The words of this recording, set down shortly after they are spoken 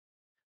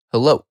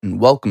Hello, and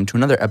welcome to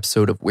another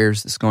episode of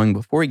Where's This Going?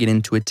 Before we get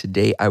into it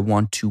today, I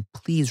want to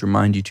please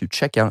remind you to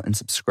check out and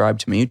subscribe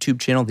to my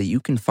YouTube channel that you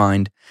can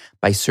find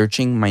by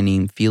searching my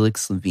name,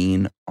 Felix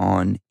Levine,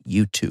 on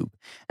YouTube.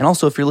 And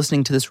also, if you're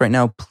listening to this right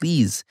now,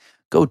 please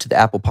go to the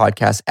Apple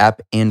Podcast app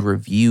and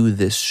review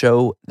this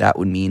show. That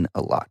would mean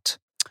a lot.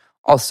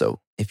 Also,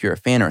 if you're a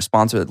fan or a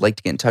sponsor that'd like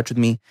to get in touch with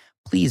me,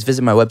 please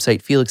visit my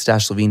website,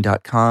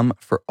 felix-levine.com,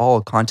 for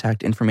all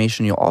contact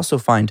information. You'll also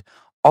find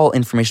all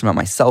information about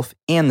myself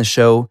and the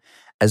show,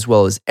 as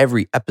well as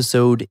every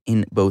episode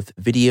in both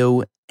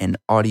video and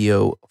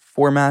audio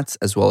formats,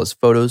 as well as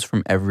photos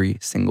from every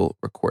single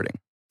recording.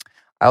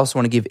 I also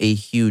want to give a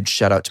huge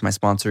shout out to my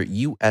sponsor,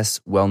 US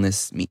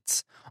Wellness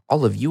Meats.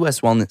 All of US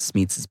Wellness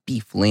Meats'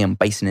 beef, lamb,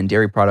 bison, and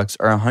dairy products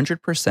are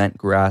 100%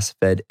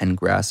 grass-fed and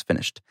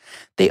grass-finished.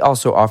 They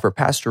also offer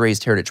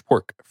pasture-raised heritage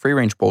pork,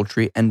 free-range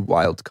poultry, and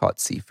wild-caught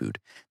seafood.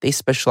 They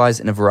specialize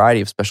in a variety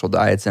of special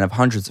diets and have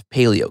hundreds of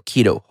paleo,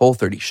 keto,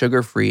 Whole30,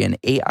 sugar-free,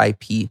 and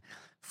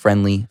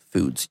AIP-friendly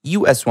foods.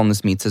 US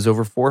Wellness Meats has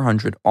over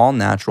 400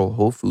 all-natural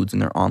whole foods in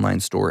their online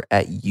store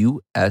at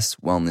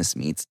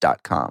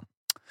uswellnessmeats.com.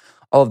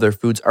 All of their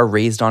foods are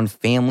raised on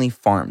family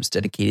farms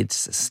dedicated to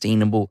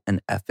sustainable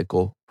and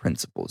ethical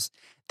principles.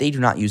 They do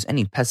not use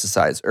any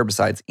pesticides,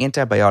 herbicides,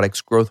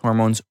 antibiotics, growth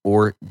hormones,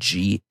 or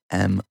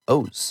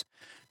GMOs.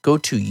 Go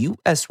to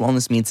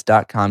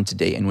uswellnessmeats.com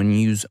today, and when you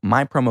use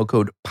my promo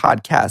code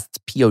PODCAST,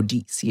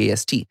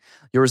 PODCAST,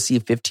 you'll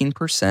receive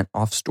 15%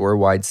 off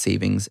store-wide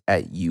savings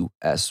at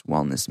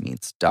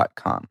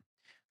uswellnessmeats.com.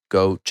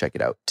 Go check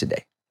it out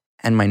today.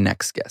 And my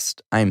next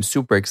guest, I am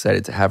super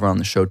excited to have her on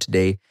the show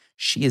today.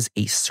 She is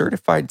a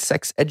certified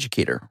sex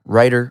educator,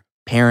 writer,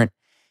 parent,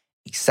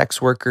 a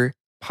sex worker,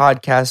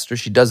 podcaster.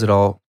 She does it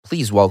all.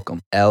 Please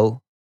welcome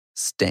Elle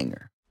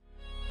Stanger.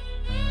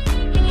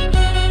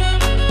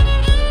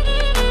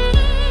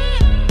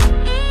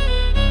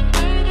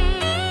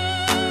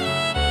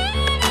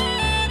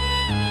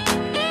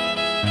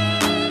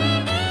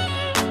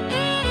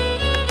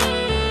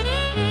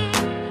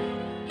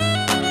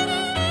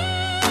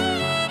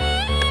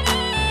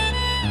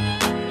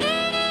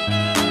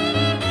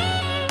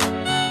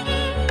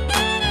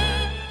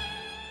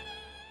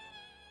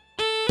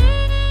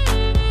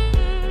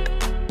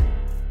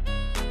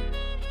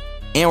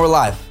 And we're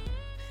live.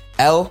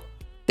 Elle,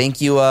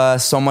 thank you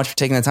so much for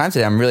taking the time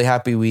today. I'm really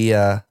happy we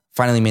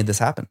finally made this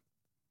happen.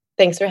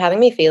 Thanks for having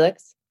me,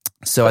 Felix.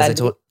 So as I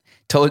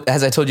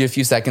told you a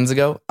few seconds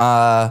ago, so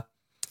a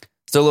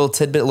little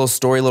tidbit, a little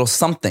story, a little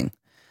something.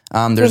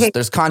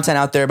 There's content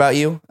out there about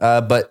you,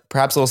 but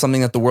perhaps a little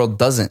something that the world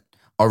doesn't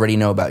already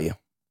know about you.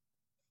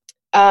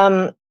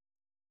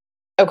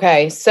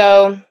 Okay,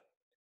 so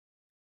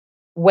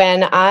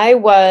when I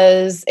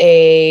was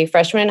a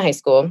freshman in high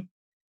school,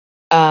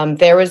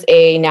 there was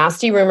a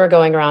nasty rumor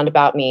going around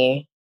about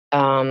me.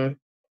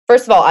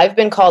 First of all, I've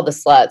been called a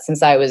slut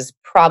since I was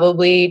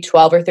probably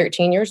 12 or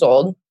 13 years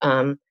old.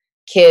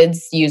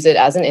 Kids use it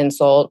as an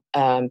insult,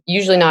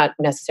 usually not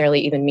necessarily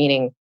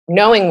even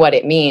knowing what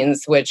it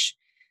means, which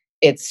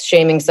it's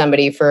shaming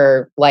somebody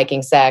for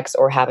liking sex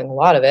or having a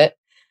lot of it.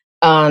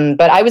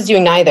 But I was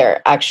doing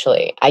neither,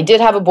 actually. I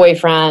did have a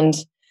boyfriend.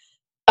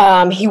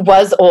 He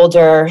was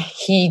older.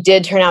 He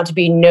did turn out to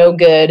be no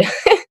good.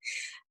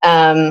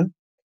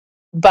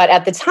 But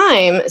at the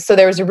time, so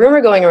there was a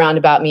rumor going around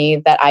about me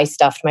that I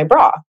stuffed my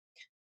bra,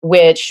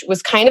 which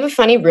was kind of a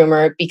funny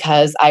rumor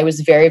because I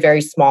was very,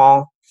 very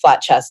small,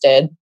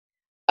 flat-chested.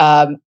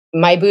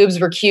 My boobs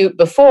were cute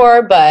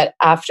before, but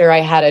after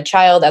I had a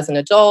child as an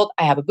adult,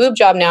 I have a boob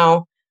job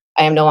now.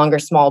 I am no longer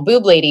small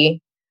boob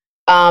lady.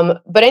 But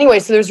anyway,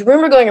 so there's a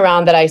rumor going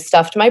around that I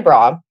stuffed my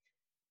bra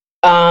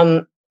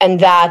and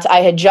that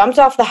I had jumped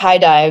off the high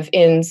dive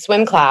in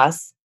swim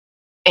class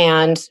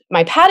and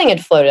my padding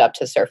had floated up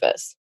to the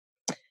surface.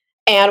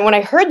 And when I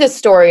heard this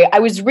story, I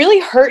was really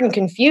hurt and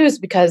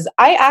confused because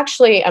I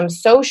actually am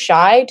so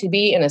shy to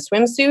be in a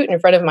swimsuit in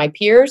front of my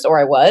peers,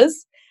 or I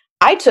was.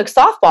 I took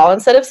softball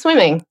instead of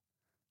swimming.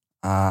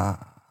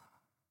 Wow.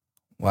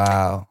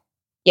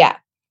 Yeah.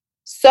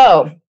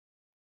 So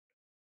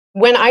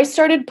when I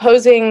started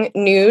posing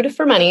nude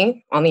for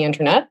money on the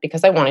internet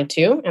because I wanted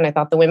to, and I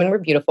thought the women were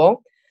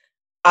beautiful,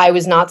 I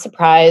was not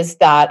surprised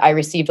that I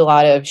received a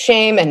lot of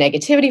shame and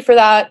negativity for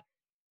that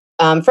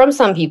from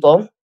some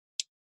people.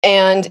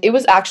 And it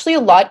was actually a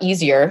lot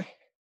easier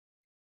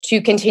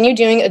to continue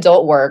doing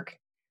adult work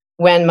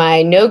when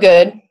my no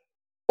good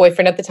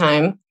boyfriend at the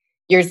time,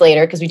 years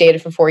later, because we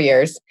dated for 4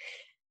 years,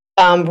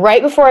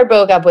 right before I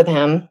broke up with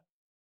him,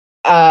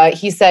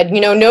 he said,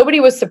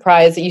 nobody was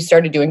surprised that you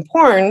started doing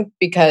porn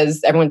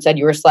because everyone said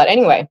you were a slut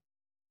anyway.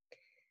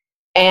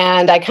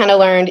 And I kind of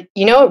learned,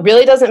 it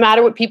really doesn't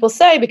matter what people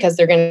say because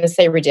they're going to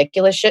say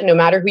ridiculous shit no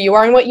matter who you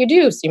are and what you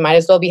do. So you might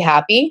as well be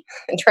happy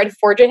and try to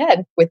forge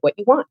ahead with what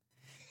you want.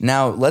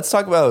 Now, let's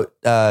talk about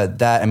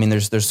that. I mean,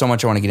 there's so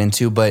much I want to get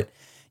into, but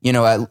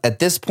at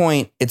this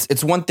point,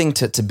 it's one thing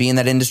to be in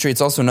that industry.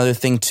 It's also another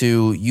thing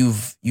to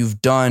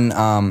you've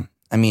done.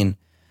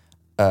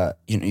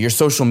 Your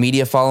social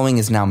media following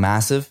is now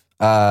massive.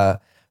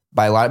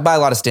 by a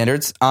lot of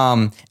standards.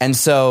 And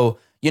so,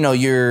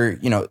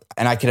 and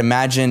I could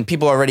imagine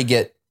people already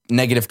get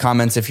negative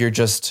comments if you're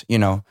just,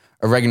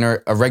 a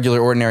regular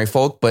ordinary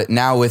folk. But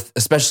now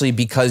especially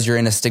because you're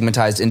in a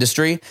stigmatized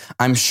industry,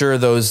 I'm sure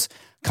those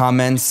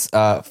comments,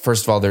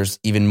 first of all, there's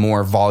even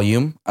more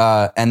volume.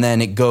 And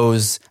then it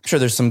goes, I'm sure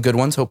there's some good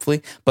ones,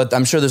 hopefully, but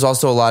I'm sure there's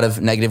also a lot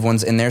of negative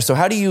ones in there. So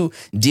how do you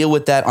deal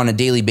with that on a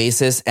daily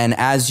basis? And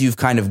as you've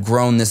kind of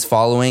grown this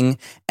following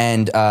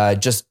and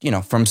just,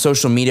 from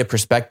social media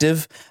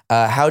perspective,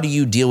 how do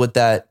you deal with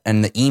that?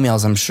 And the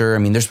emails, I'm sure,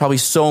 there's probably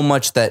so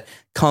much that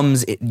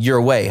comes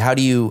your way. How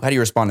do you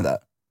respond to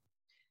that?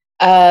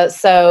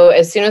 So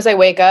as soon as I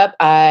wake up,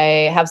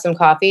 I have some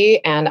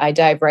coffee and I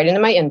dive right into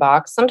my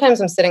inbox.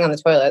 Sometimes I'm sitting on the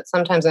toilet.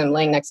 Sometimes I'm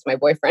laying next to my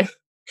boyfriend.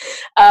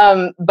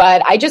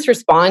 But I just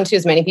respond to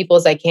as many people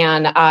as I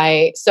can.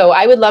 So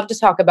I would love to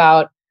talk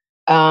about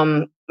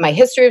my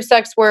history of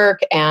sex work.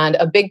 And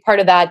a big part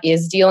of that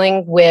is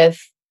dealing with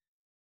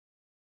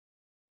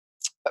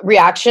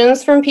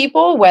reactions from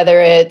people, whether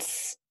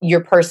it's your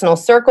personal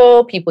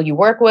circle, people you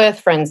work with,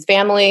 friends,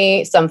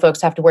 family. Some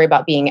folks have to worry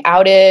about being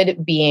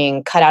outed,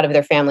 being cut out of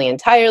their family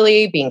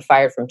entirely, being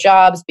fired from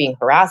jobs, being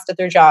harassed at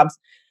their jobs.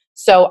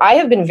 So I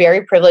have been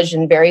very privileged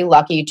and very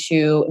lucky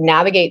to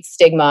navigate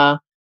stigma.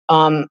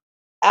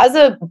 As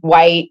a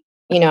white,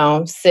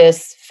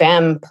 cis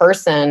femme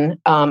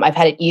person, I've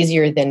had it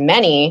easier than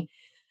many,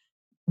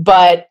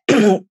 but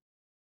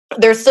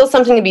there's still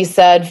something to be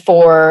said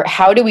for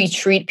how do we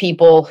treat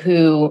people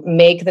who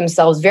make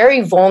themselves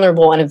very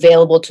vulnerable and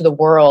available to the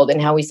world,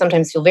 and how we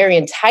sometimes feel very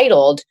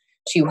entitled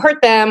to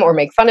hurt them or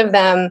make fun of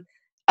them.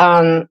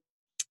 I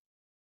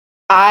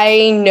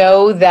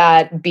know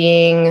that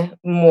being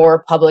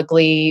more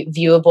publicly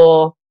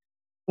viewable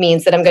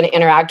means that I'm going to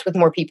interact with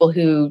more people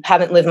who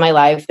haven't lived my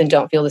life and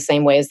don't feel the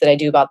same ways that I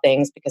do about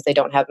things because they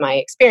don't have my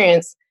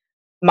experience.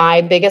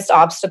 My biggest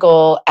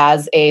obstacle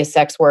as a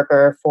sex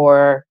worker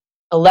for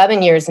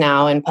 11 years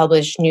now and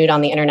published nude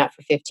on the internet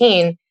for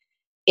 15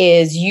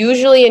 is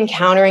usually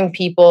encountering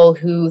people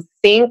who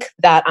think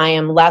that I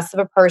am less of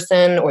a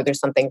person or there's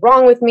something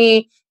wrong with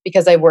me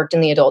because I worked in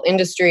the adult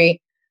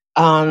industry.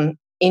 In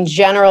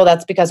general,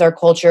 that's because our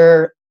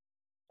culture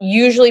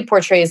usually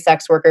portrays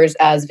sex workers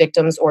as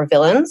victims or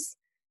villains.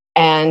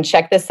 And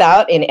check this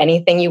out, in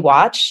anything you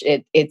watch,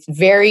 it's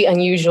very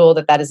unusual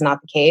that is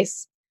not the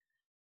case.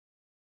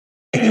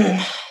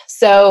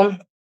 So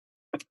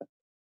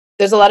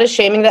there's a lot of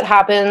shaming that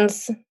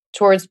happens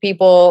towards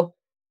people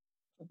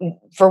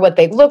for what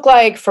they look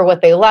like, for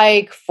what they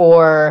like,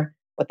 for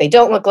what they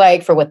don't look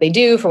like, for what they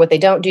do, for what they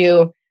don't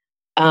do.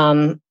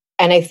 And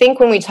I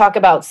think when we talk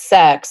about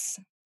sex,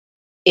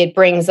 it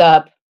brings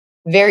up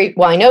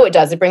I know it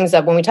does. It brings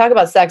up, when we talk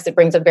about sex, it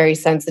brings up very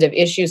sensitive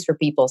issues for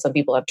people. Some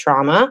people have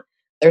trauma.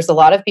 There's a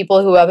lot of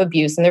people who have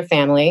abuse in their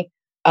family.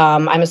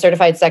 I'm a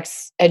certified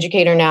sex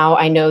educator now.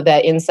 I know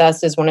that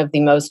incest is one of the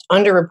most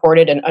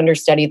underreported and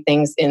understudied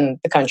things in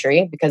the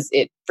country because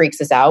it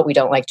freaks us out. We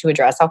don't like to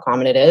address how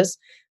common it is.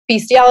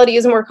 Bestiality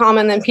is more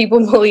common than people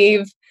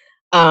believe.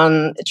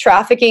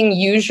 Trafficking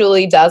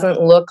usually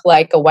doesn't look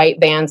like a white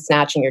van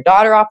snatching your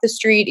daughter off the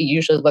street. It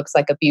usually looks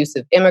like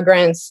abusive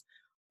immigrants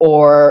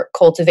or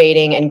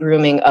cultivating and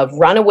grooming of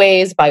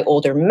runaways by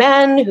older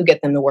men who get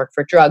them to work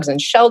for drugs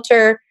and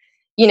shelter.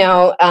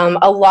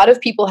 A lot of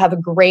people have a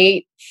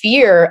great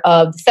fear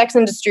of the sex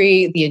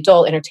industry, the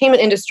adult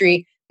entertainment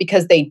industry,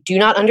 because they do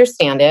not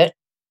understand it,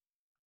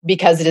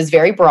 because it is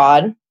very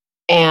broad.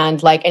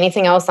 And like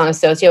anything else on a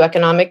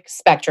socioeconomic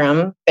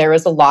spectrum, there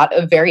is a lot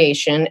of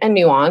variation and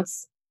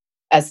nuance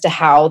as to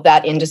how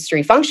that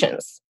industry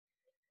functions.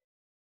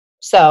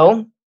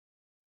 So,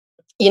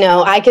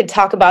 I could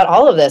talk about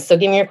all of this. So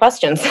give me your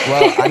questions.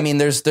 Well,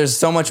 there's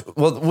so much.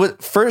 Well,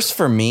 first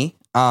for me,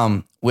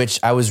 which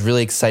I was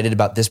really excited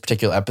about this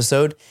particular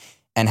episode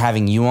and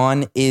having you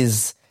on,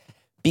 is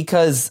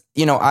because,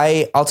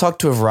 I'll talk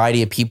to a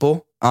variety of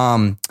people.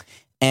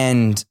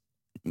 And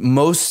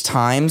most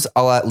times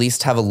I'll at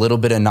least have a little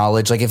bit of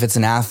knowledge. Like if it's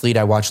an athlete,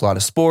 I watch a lot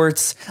of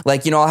sports.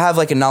 Like, I'll have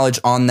like a knowledge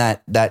on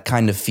that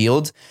kind of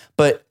field.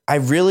 But I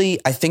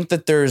think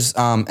that there's,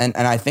 and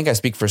I think I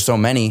speak for so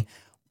many,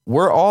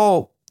 we're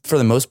all, for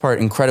the most part,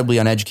 incredibly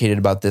uneducated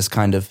about this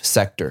kind of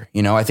sector.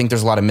 I think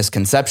there's a lot of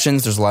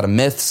misconceptions. There's a lot of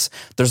myths.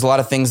 There's a lot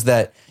of things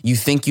that you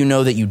think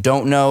that you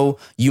don't know.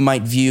 You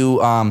might view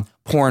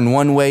porn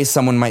one way,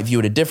 someone might view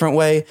it a different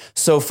way.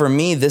 So for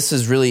me, this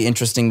is really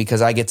interesting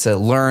because I get to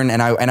learn,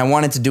 and I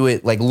wanted to do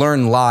it like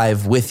learn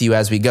live with you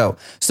as we go.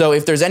 So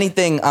if there's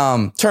anything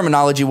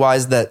terminology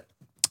wise that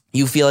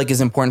you feel like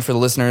is important for the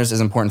listeners,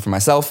 is important for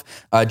myself,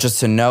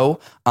 just to know,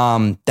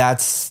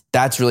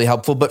 that's really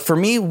helpful. But for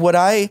me, what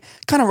I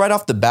kind of right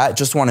off the bat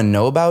just want to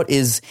know about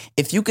is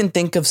if you can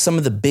think of some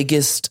of the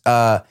biggest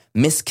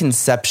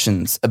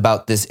misconceptions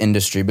about this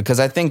industry, because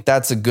I think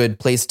that's a good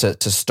place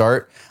to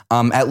start,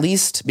 at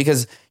least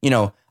because,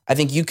 I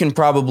think you can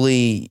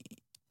probably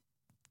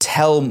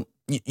tell,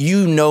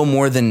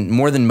 more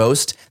than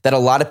most, that a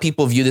lot of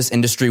people view this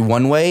industry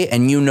one way,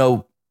 and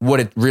what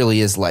it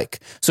really is like.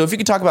 So if you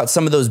could talk about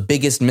some of those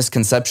biggest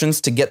misconceptions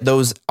to get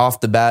those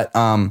off the bat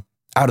out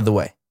of the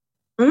way.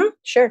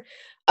 Sure.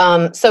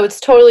 So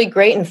it's totally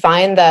great and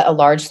fine that a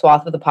large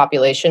swath of the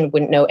population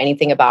wouldn't know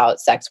anything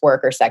about sex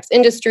work or sex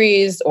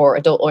industries or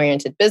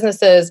adult-oriented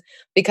businesses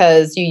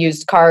because you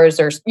used cars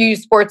or you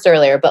used sports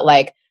earlier, but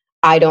like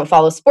I don't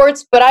follow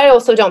sports, but I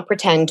also don't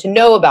pretend to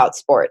know about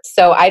sports.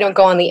 So I don't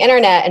go on the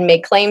internet and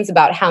make claims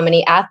about how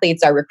many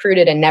athletes are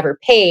recruited and never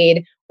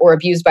paid or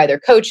abused by their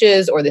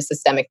coaches or the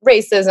systemic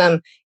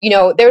racism.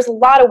 There's a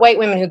lot of white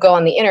women who go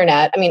on the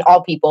internet. I mean,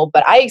 all people,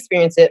 but I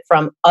experience it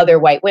from other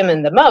white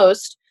women the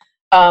most,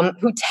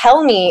 who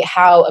tell me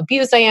how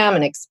abused I am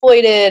and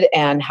exploited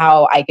and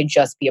how I could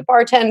just be a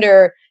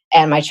bartender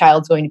and my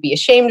child's going to be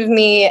ashamed of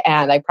me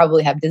and I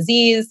probably have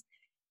disease.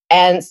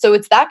 And so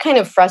it's that kind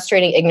of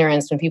frustrating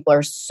ignorance when people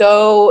are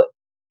so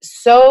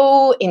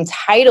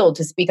entitled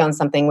to speak on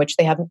something which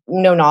they have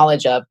no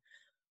knowledge of.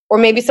 Or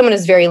maybe someone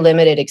has very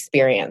limited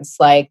experience,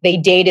 like they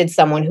dated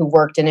someone who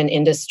worked in an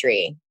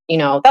industry.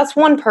 That's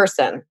one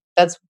person.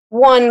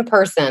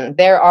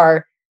 There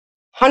are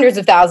hundreds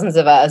of thousands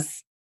of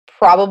us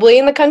probably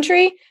in the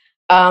country.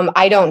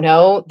 I don't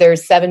know.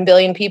 There's 7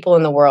 billion people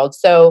in the world.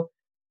 So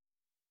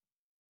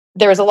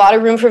there's a lot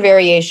of room for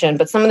variation.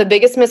 But some of the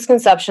biggest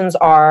misconceptions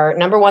are,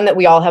 number one, that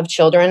we all have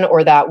children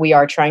or that we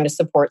are trying to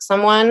support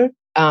someone.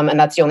 And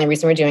that's the only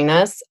reason we're doing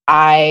this.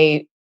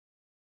 I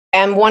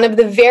am one of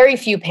the very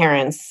few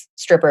parents,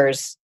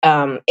 strippers,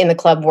 in the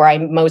club where I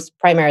most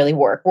primarily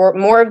work.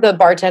 More of the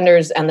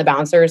bartenders and the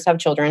bouncers have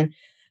children.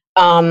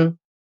 And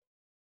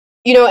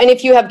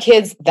if you have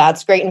kids,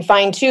 that's great and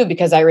fine too,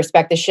 because I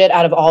respect the shit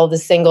out of all of the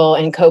single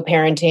and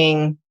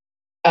co-parenting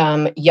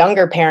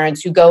younger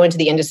parents who go into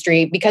the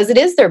industry because it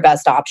is their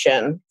best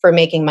option for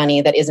making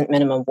money that isn't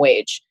minimum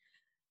wage.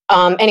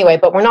 Anyway,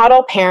 but we're not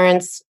all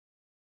parents.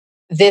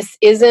 This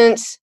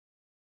isn't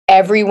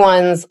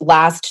everyone's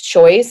last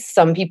choice.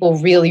 Some people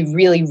really,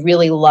 really,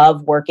 really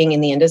love working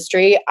in the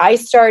industry. I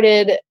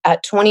started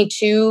at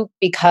 22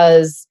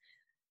 because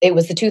it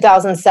was the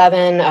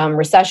 2007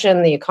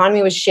 recession. The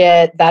economy was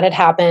shit. That had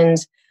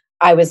happened.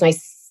 I was my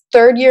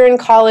third year in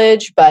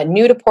college, but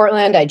new to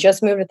Portland. I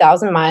just moved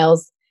 1,000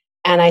 miles.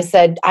 And I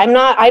said,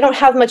 I don't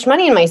have much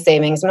money in my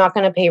savings. I'm not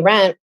going to pay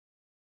rent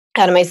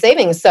out of my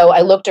savings. So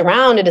I looked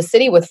around at a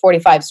city with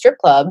 45 strip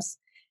clubs.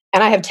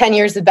 And I have 10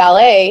 years of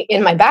ballet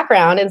in my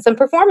background and some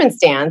performance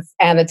dance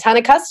and a ton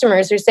of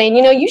customers are saying,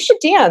 you should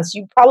dance.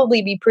 You'd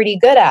probably be pretty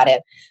good at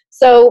it.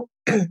 So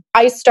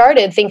I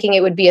started thinking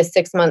it would be a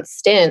 6-month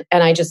stint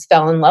and I just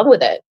fell in love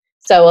with it.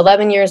 So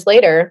 11 years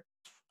later,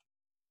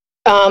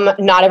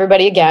 not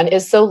everybody, again,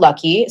 is so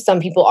lucky. Some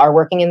people are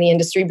working in the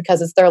industry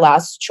because it's their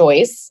last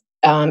choice.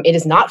 It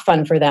is not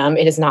fun for them.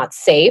 It is not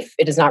safe.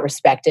 It is not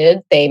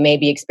respected. They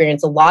maybe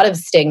experience a lot of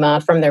stigma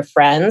from their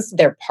friends,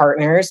 their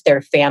partners,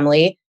 their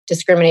family,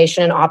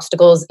 discrimination and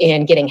obstacles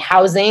in getting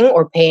housing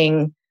or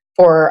paying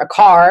for a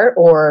car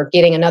or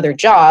getting another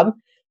job.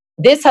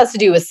 This has to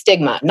do with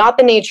stigma, not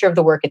the nature of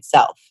the work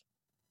itself.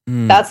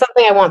 That's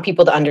something I want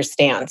people to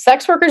understand.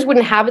 Sex workers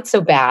wouldn't have it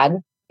so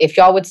bad if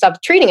y'all would stop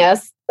treating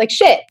us like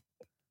shit.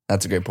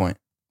 That's a great point.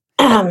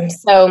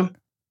 So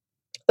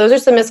those are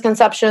some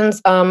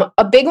misconceptions.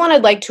 A big one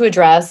I'd like to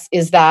address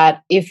is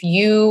that if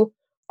you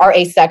are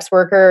a sex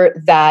worker,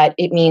 that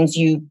it means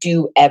you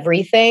do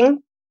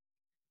everything.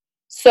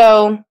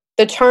 So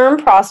the term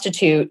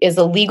prostitute is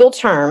a legal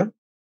term,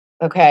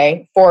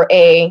 okay, for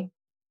an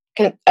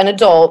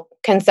adult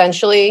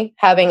consensually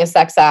having a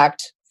sex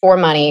act for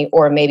money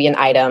or maybe an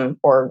item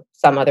or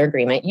some other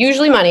agreement,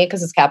 usually money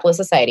because it's capitalist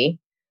society.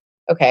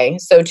 Okay,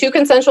 so two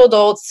consensual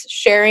adults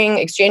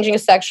exchanging a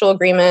sexual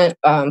agreement,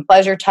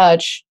 pleasure,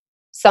 touch,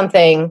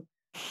 something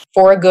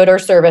for a good or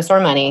service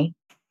or money.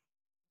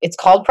 It's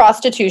called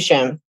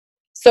prostitution.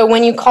 So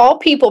when you call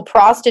people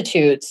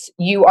prostitutes,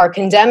 you are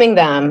condemning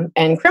them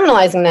and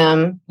criminalizing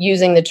them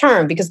using the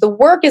term because the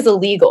work is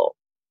illegal.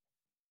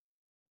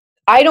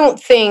 I don't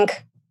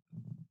think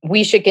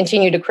we should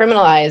continue to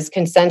criminalize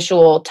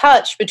consensual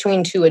touch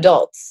between two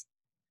adults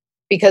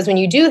because when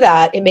you do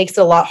that, it makes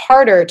it a lot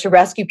harder to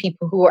rescue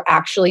people who are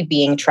actually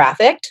being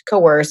trafficked,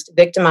 coerced,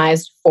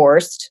 victimized,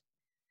 forced.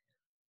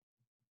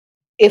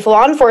 If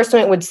law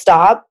enforcement would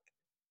stop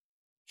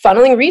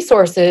funneling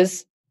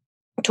resources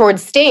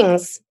towards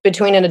stings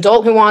between an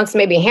adult who wants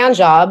maybe a hand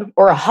job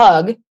or a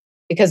hug,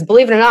 because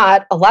believe it or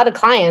not, a lot of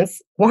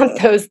clients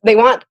want those, they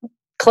want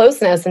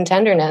closeness and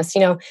tenderness.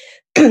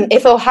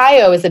 If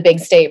Ohio is a big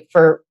state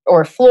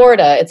or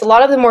Florida, it's a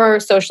lot of the more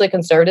socially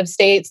conservative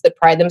states that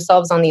pride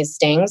themselves on these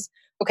stings.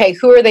 Okay,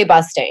 who are they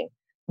busting?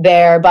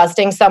 They're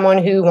busting someone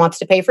who wants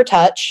to pay for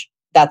touch.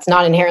 That's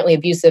not inherently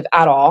abusive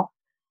at all.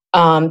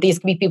 These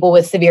can be people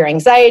with severe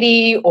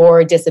anxiety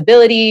or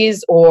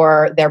disabilities,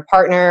 or their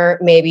partner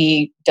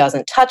maybe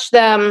doesn't touch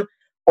them,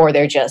 or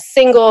they're just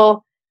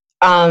single.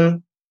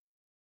 But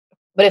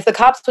if the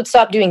cops would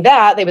stop doing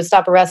that, they would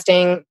stop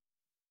arresting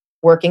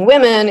working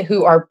women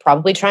who are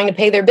probably trying to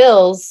pay their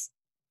bills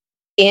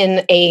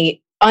in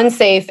a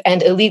unsafe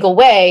and illegal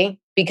way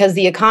because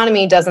the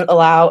economy doesn't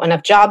allow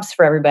enough jobs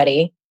for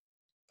everybody,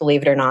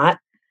 believe it or not.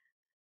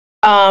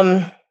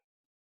 Cops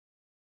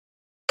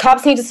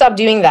need to stop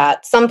doing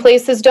that. Some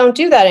places don't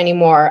do that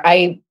anymore.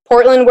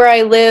 Portland, where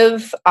I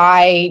live,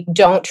 I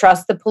don't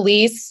trust the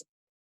police,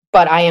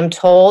 but I am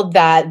told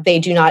that they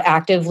do not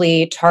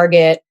actively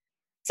target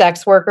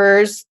sex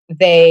workers.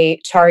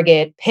 They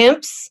target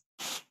pimps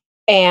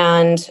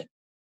and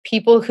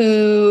people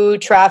who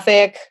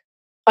traffic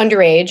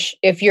underage.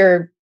 If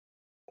you're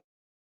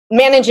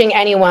managing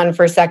anyone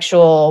for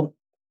sexual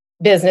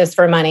business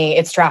for money,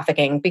 it's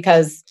trafficking,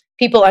 because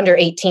people under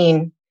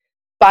 18,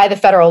 by the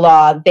federal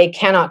law, they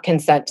cannot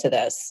consent to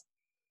this.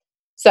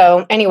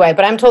 So anyway,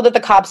 but I'm told that the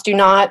cops do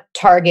not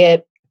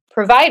target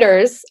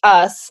providers,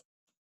 us.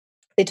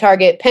 They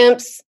target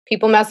pimps,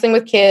 people messing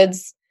with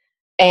kids,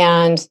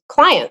 and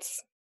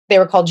clients. They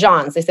were called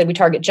Johns. They said, we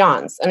target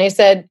Johns. And I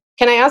said,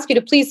 can I ask you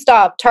to please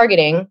stop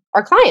targeting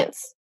our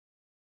clients?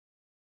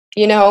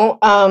 You know,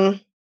 I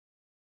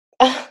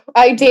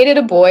dated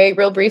a boy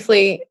real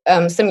briefly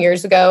some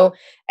years ago,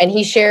 and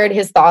he shared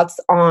his thoughts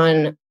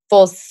on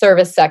full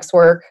service sex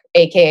work,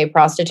 aka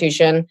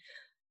prostitution.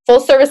 Full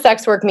service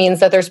sex work means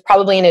that there's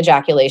probably an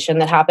ejaculation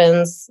that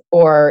happens,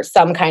 or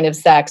some kind of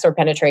sex or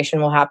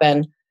penetration will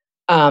happen.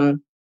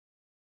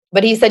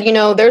 But he said, you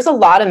know, there's a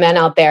lot of men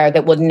out there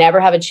that would never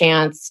have a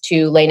chance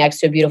to lay next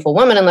to a beautiful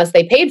woman unless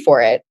they paid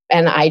for it.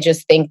 And I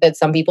just think that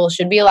some people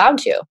should be allowed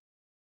to.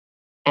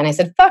 And I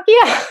said, fuck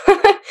yeah.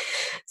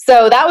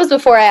 So that was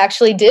before I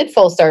actually did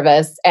full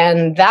service.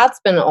 And that's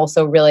been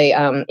also really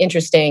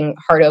interesting,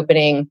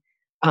 heart-opening,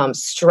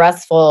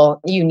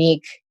 stressful,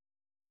 unique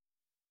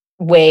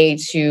way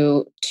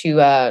to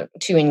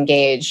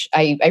engage.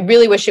 I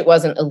really wish it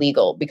wasn't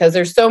illegal, because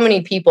there's so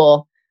many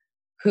people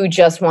who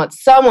just want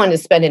someone to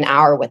spend an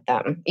hour with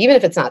them, even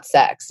if it's not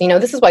sex. You know,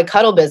 this is why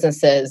cuddle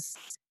businesses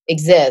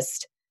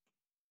exist.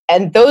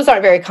 And those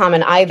aren't very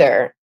common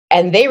either.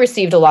 And they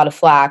received a lot of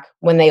flack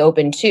when they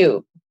opened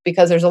too,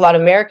 because there's a lot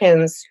of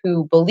Americans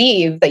who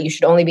believe that you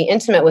should only be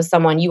intimate with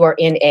someone you are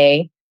in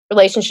a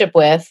relationship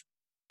with,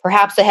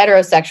 perhaps a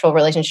heterosexual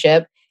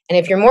relationship. And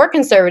if you're more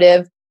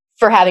conservative,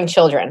 for having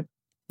children.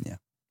 Yeah.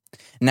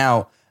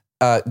 Now,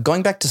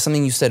 going back to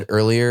something you said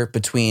earlier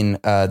between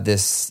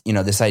this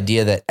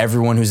idea that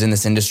everyone who's in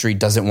this industry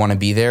doesn't want to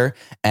be there,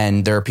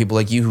 and there are people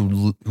like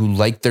you who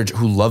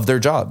love their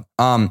job.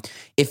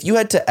 If you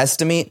had to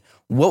estimate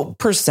what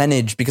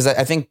percentage, because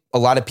I think a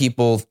lot of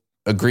people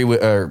agree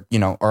with, or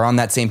are on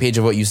that same page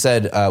of what you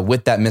said,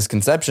 with that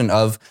misconception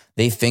of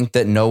they think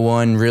that no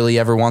one really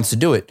ever wants to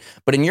do it.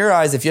 But in your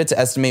eyes, if you had to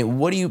estimate,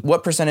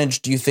 what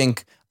percentage do you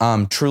think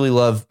truly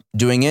love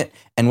doing it,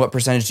 and what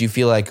percentage do you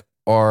feel like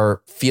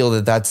feel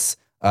that that's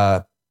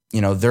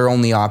their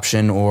only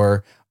option,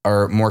 or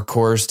are more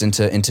coerced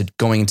into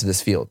going into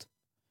this field?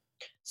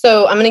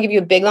 So I'm going to give you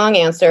a big long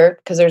answer,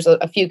 because there's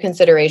a few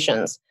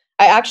considerations.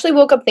 I actually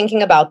woke up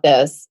thinking about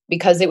this,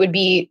 because it would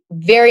be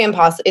very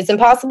impossible. It's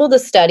impossible to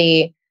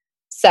study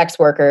sex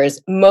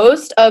workers.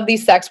 Most of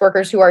these sex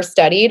workers who are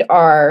studied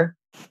are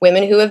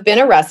women who have been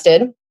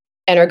arrested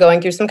and are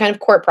going through some kind of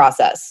court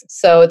process.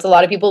 So it's a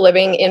lot of people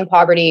living in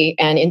poverty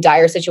and in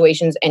dire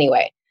situations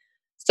anyway.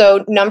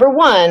 So number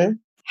one,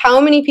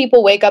 how many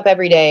people wake up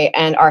every day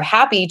and are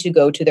happy to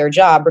go to their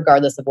job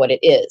regardless of what it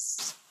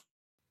is?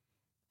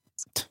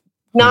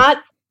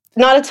 Not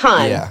a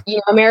ton. Yeah.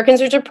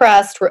 Americans are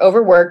depressed, we're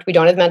overworked, we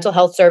don't have mental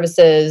health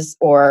services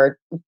or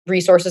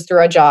resources through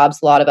our jobs,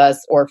 a lot of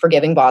us, or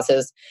forgiving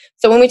bosses.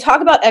 So when we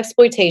talk about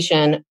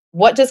exploitation,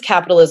 what does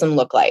capitalism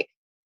look like?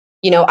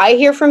 I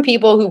hear from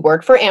people who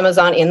work for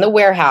Amazon in the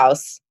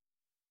warehouse,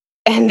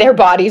 and their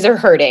bodies are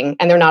hurting,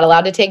 and they're not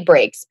allowed to take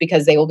breaks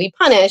because they will be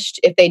punished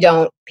if they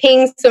don't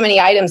ping so many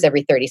items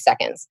every 30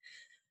 seconds.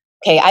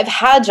 Okay, I've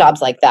had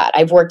jobs like that.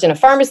 I've worked in a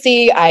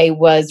pharmacy. I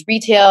was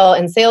retail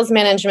and sales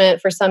management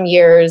for some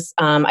years.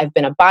 I've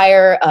been a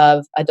buyer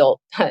of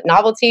adult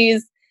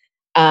novelties.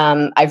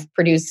 I've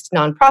produced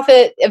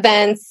nonprofit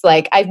events.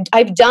 Like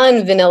I've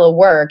done vanilla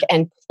work,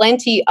 and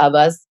plenty of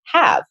us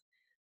have.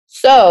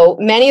 So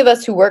many of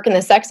us who work in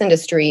the sex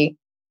industry,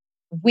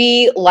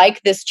 we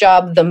like this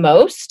job the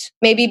most,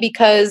 maybe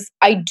because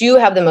I do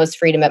have the most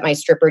freedom at my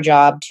stripper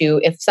job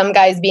to, if some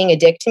guy's being a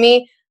dick to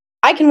me,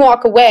 I can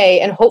walk away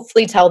and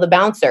hopefully tell the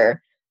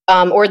bouncer,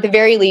 or at the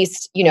very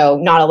least,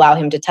 not allow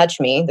him to touch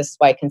me. This is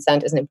why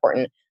consent is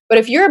important. But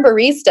if you're a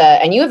barista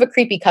and you have a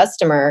creepy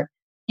customer,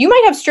 you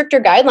might have stricter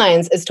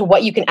guidelines as to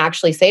what you can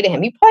actually say to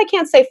him. You probably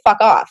can't say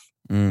fuck off.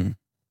 Mm.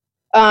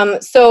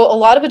 So a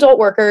lot of adult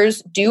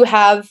workers do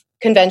have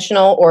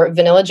conventional or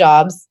vanilla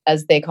jobs,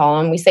 as they call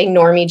them. We say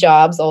normie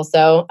jobs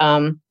also.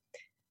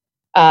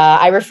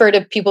 I refer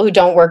to people who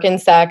don't work in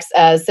sex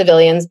as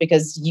civilians,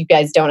 because you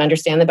guys don't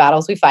understand the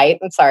battles we fight.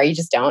 I'm sorry, you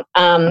just don't.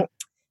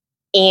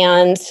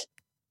 And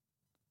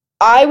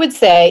I would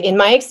say, in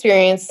my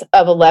experience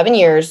of 11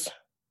 years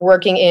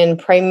working in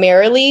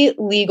primarily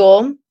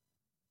legal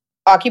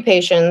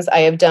occupations,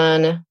 I have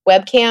done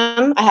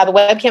webcam. I have a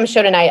webcam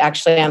show tonight,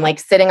 actually. I'm like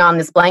sitting on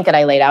this blanket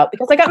I laid out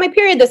because I got my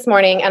period this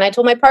morning, and I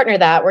told my partner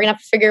that we're going to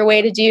have to figure a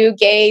way to do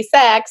gay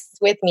sex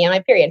with me on my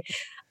period.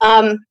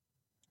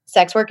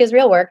 Sex work is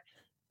real work.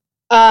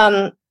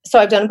 So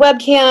I've done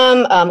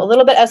webcam, a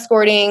little bit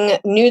escorting,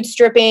 nude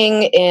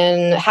stripping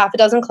in half a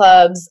dozen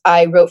clubs.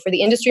 I wrote for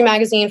the Industry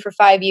magazine for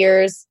 5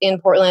 years in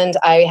Portland.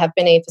 I have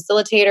been a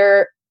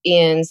facilitator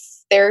in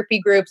therapy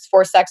groups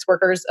for sex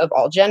workers of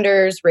all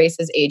genders,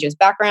 races, ages,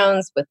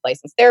 backgrounds with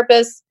licensed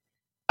therapists.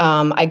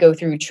 I go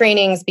through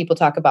trainings. People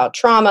talk about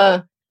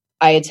trauma.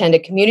 I attend a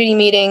community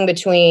meeting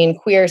between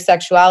queer and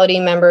sexuality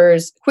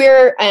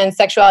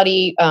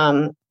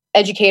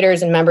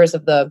educators and members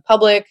of the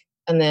public,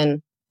 and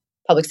then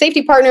public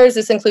safety partners.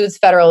 This includes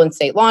federal and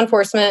state law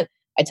enforcement.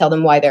 I tell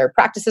them why their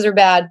practices are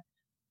bad.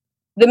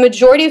 The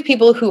majority of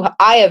people who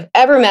I have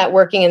ever met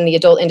working in the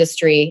adult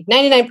industry,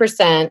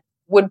 99%,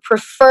 would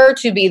prefer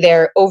to be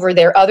there over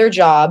their other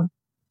job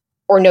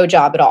or no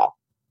job at all.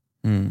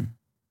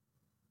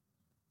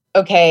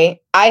 Okay,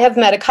 I have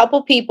met a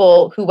couple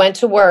people who went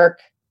to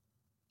work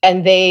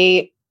and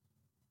they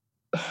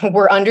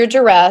were under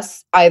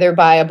duress either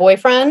by a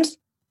boyfriend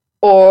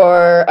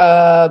or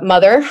a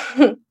mother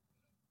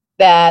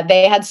that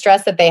they had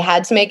stressed that they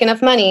had to make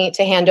enough money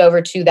to hand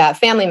over to that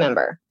family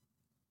member.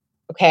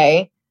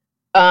 Okay.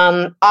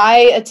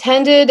 I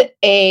attended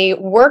a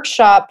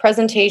workshop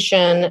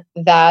presentation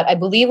that I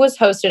believe was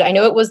hosted. I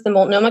know it was the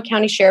Multnomah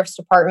County Sheriff's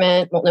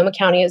Department. Multnomah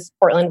County is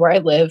Portland, where I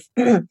live.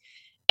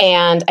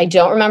 And I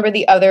don't remember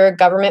the other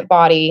government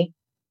body,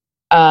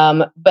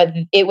 but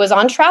it was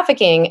on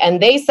trafficking.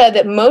 And they said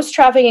that most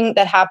trafficking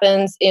that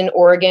happens in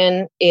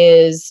Oregon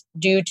is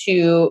due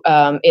to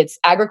its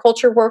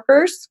agriculture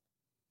workers.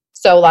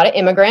 So a lot of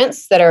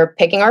immigrants that are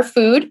picking our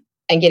food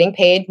and getting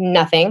paid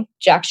nothing,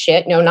 jack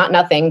shit. No, not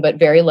nothing, but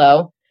very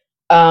low.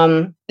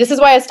 This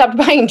is why I stopped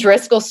buying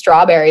Driscoll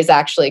strawberries,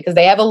 actually, because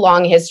they have a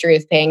long history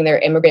of paying their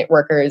immigrant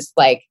workers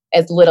like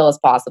as little as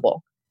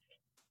possible.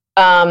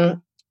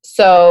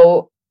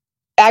 So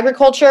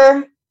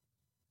agriculture,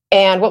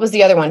 and what was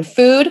the other one?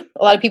 Food.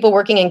 A lot of people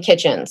working in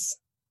kitchens.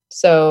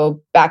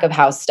 So back of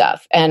house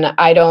stuff. And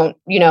I don't,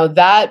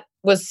 that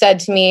was said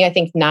to me, I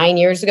think 8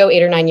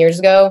 or 9 years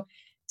ago.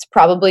 It's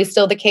probably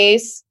still the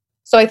case.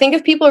 So I think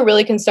if people are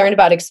really concerned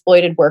about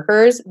exploited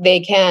workers,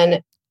 they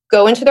can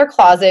go into their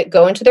closet,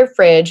 go into their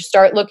fridge,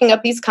 start looking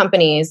up these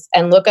companies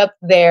and look up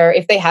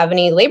if they have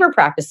any labor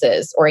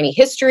practices or any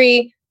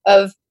history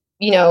of,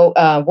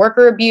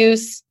 worker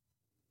abuse,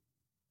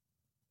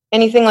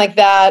 anything like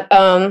that.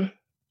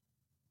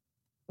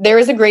 There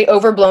is a great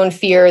overblown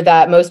fear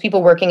that most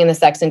people working in the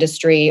sex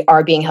industry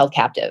are being held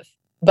captive.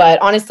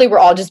 But honestly, we're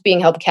all just being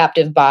held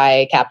captive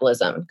by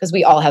capitalism because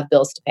we all have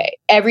bills to pay.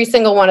 Every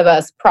single one of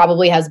us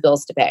probably has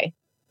bills to pay.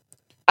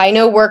 I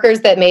know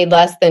workers that made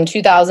less than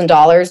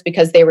 $2,000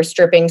 because they were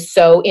stripping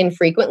so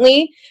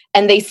infrequently,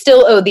 and they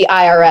still owe the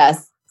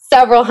IRS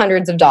several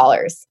hundreds of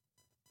dollars.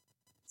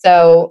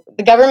 So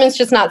the government's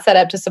just not set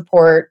up to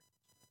support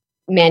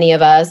many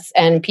of us,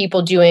 and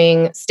people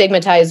doing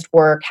stigmatized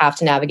work have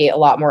to navigate a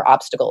lot more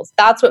obstacles.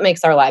 That's what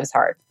makes our lives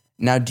hard.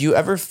 Now, do you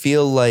ever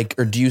feel like,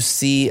 or do you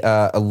see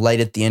a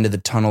light at the end of the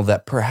tunnel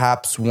that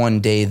perhaps one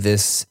day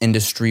this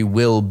industry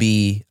will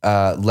be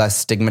less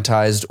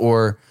stigmatized,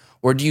 or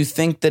do you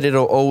think that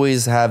it'll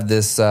always have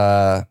this,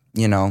 this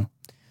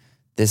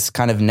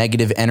kind of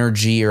negative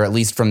energy, or at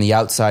least from the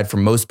outside,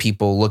 from most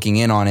people looking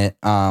in on it,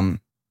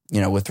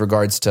 with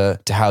regards to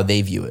how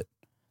they view it?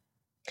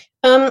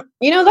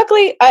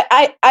 Luckily,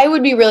 I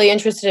would be really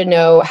interested to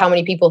know how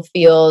many people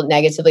feel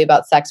negatively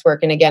about sex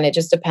work. And again, it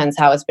just depends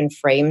how it's been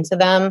framed to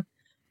them.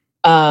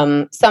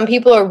 Some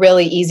people are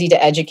really easy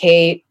to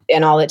educate,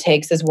 and all it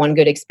takes is one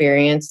good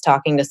experience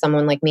talking to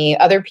someone like me.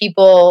 Other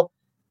people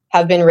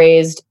have been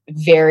raised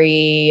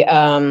very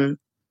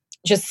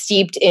just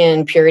steeped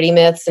in purity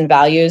myths and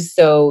values.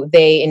 So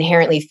they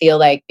inherently feel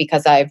like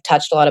because I've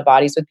touched a lot of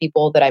bodies with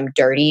people that I'm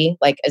dirty,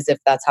 like as if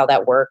that's how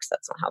that works.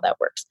 That's not how that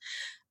works.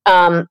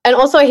 And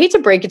also, I hate to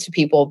break it to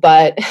people,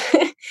 but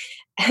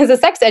as a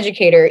sex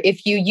educator,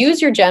 if you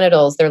use your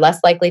genitals, they're less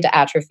likely to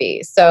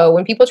atrophy. So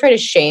when people try to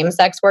shame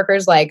sex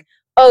workers like,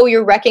 oh,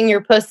 you're wrecking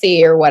your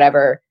pussy or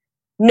whatever,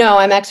 no,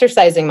 I'm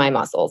exercising my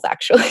muscles,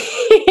 actually.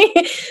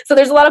 So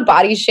there's a lot of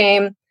body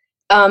shame.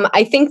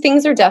 I think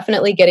things are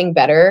definitely getting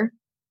better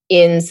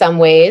in some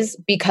ways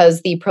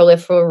because the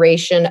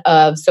proliferation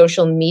of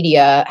social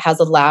media has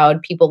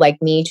allowed people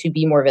like me to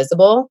be more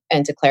visible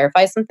and to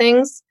clarify some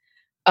things.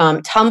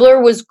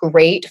 Tumblr was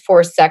great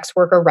for sex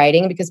worker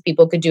writing because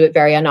people could do it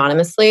very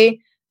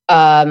anonymously.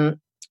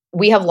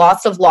 We have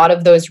lost a lot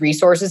of those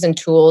resources and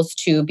tools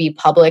to be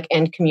public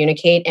and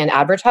communicate and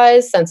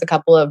advertise since a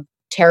couple of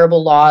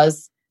terrible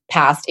laws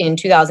passed in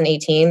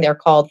 2018. They're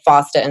called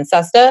FOSTA and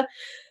SESTA.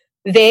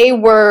 They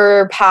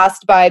were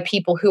passed by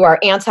people who are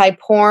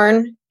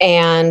anti-porn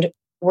and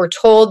were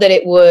told that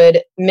it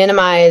would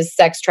minimize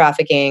sex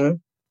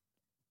trafficking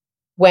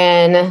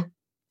when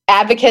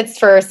advocates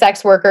for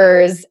sex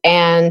workers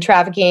and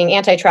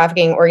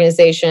anti-trafficking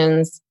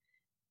organizations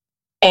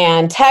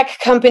and tech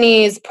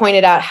companies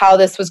pointed out how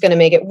this was going to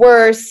make it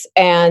worse.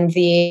 And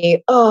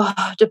the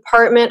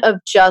Department of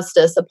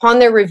Justice, upon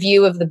their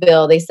review of the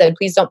bill, they said,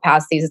 please don't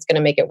pass these. It's going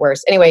to make it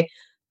worse. Anyway,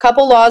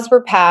 couple laws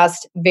were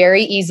passed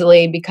very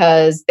easily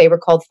because they were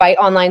called Fight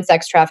Online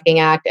Sex Trafficking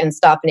Act and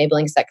Stop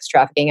Enabling Sex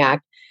Trafficking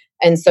Act.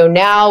 And so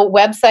now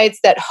websites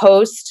that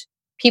host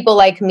people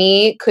like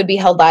me could be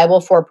held liable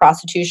for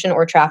prostitution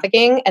or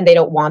trafficking, and they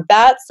don't want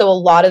that. So a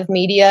lot of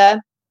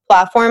media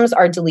platforms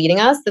are deleting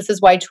us. This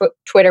is why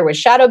Twitter was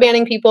shadow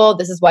banning people.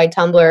 This is why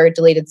Tumblr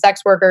deleted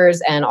sex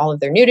workers and all of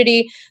their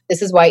nudity.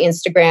 This is why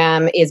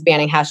Instagram is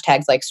banning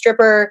hashtags like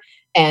stripper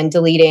and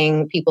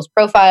deleting people's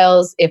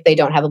profiles if they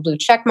don't have a blue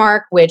check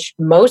mark, which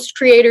most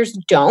creators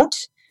don't,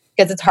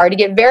 because it's hard to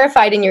get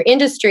verified in your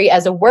industry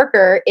as a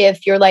worker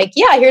if you're like,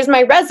 yeah, here's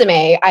my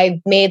resume. I've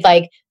made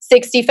like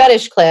 60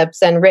 fetish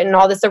clips and written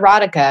all this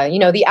erotica. You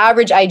know, the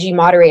average IG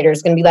moderator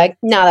is going to be like,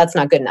 no, that's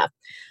not good enough.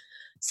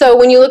 So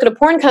when you look at a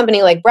porn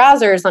company like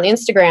Brazzers on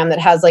Instagram that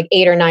has like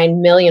 8 or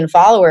 9 million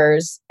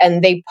followers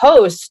and they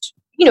post,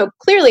 you know,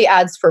 clearly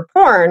ads for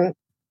porn,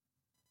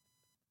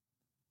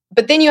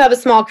 but then you have a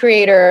small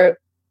creator,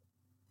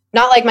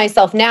 not like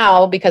myself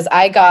now, because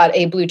I got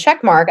a blue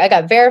check mark. I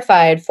got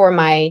verified for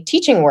my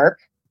teaching work.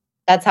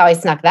 That's how I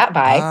snuck that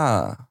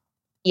by.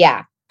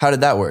 Yeah. How did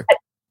that work?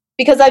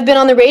 Because I've been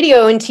on the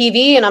radio and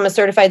TV and I'm a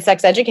certified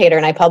sex educator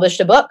and I published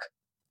a book.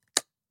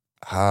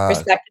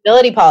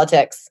 Respectability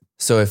Politics.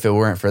 So if it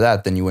weren't for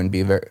that, then you wouldn't be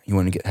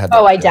have.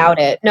 Oh, I doubt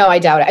it. No, I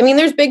doubt it. I mean,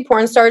 there's big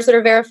porn stars that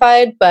are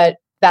verified, but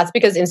that's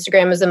because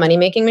Instagram is a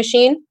money-making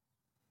machine.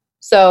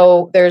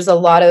 So there's a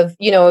lot of,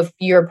 you know, if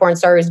you're a porn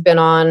star who's been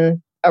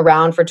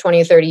around for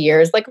 20, 30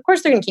 years, like, of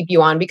course they're going to keep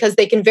you on because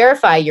they can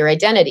verify your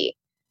identity.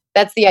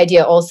 That's the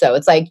idea also.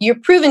 It's like you're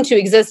proven to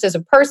exist as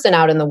a person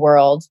out in the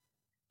world.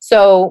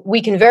 So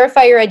we can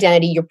verify your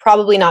identity. You're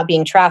probably not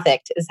being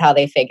trafficked is how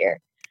they figure.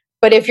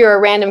 But if you're a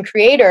random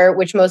creator,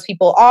 which most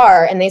people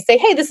are, and they say,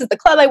 hey, this is the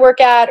club I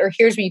work at, or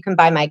here's where you can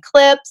buy my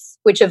clips,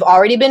 which have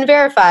already been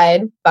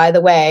verified, by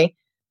the way,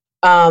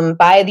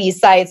 by these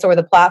sites or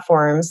the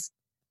platforms,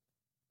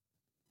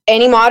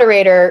 any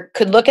moderator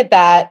could look at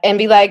that and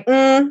be like,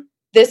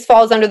 this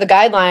falls under the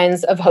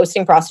guidelines of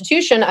hosting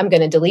prostitution. I'm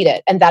going to delete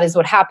it. And that is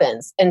what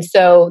happens. And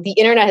so the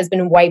internet has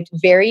been wiped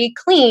very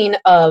clean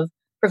of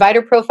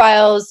provider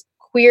profiles,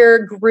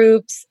 queer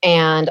groups,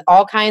 and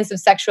all kinds of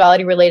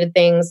sexuality related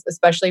things,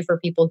 especially for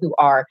people who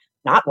are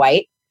not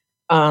white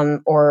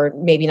or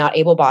maybe not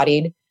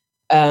able-bodied.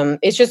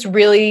 It's just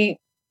really,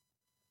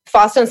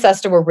 FOSTA and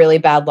SESTA were really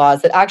bad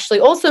laws that actually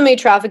also made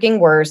trafficking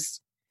worse.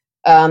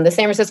 The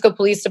San Francisco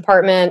Police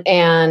Department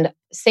and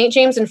St.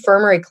 James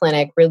Infirmary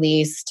Clinic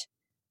released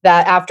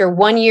that after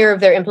 1 year of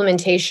their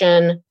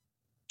implementation,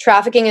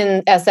 trafficking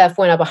in SF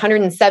went up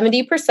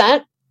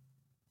 170%.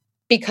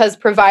 Because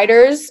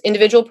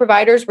individual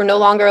providers were no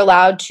longer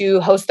allowed to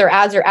host their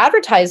ads or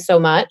advertise so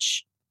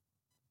much.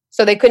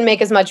 So they couldn't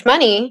make as much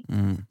money.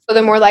 So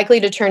they're more likely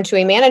to turn to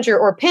a manager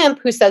or pimp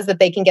who says that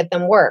they can get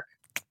them work.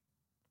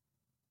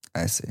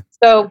 I see.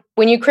 So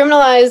when you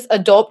criminalize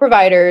adult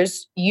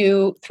providers,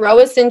 you throw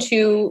us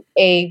into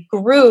a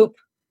group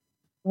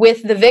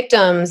with the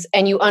victims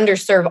and you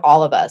underserve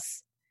all of us.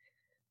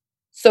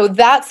 So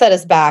that set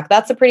us back.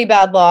 That's a pretty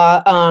bad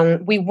law.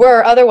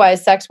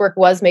 Otherwise, sex work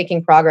was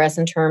making progress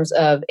in terms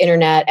of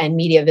internet and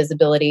media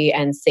visibility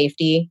and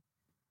safety.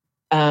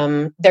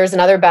 There's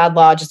another bad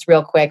law, just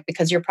real quick,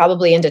 because you're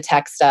probably into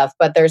tech stuff,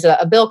 but there's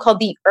a bill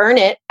called the Earn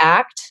It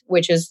Act,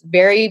 which is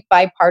very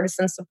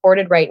bipartisan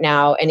supported right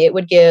now. And it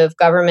would give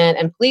government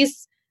and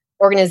police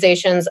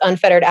organizations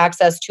unfettered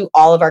access to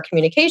all of our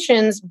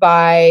communications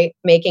by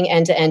making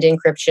end-to-end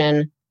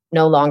encryption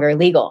no longer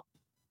legal.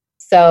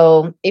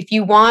 So if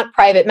you want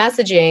private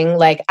messaging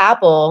like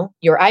Apple,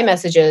 your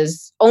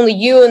iMessages, only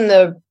you and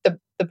the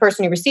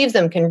person who receives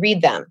them can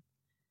read them.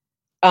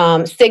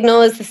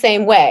 Signal is the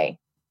same way.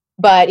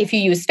 But if you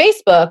use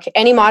Facebook,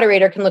 any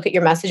moderator can look at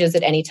your messages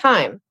at any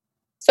time.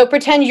 So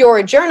pretend you're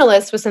a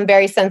journalist with some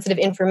very sensitive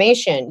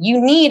information.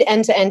 You need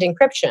end-to-end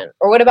encryption.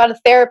 Or what about a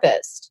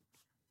therapist,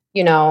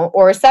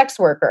 or a sex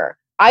worker?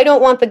 I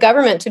don't want the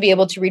government to be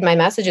able to read my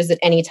messages at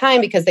any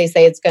time because they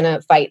say it's going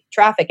to fight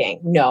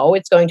trafficking. No,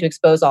 it's going to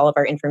expose all of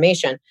our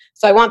information.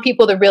 So I want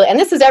people to really, and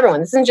this is everyone,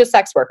 this isn't just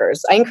sex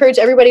workers. I encourage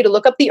everybody to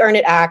look up the Earn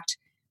It Act,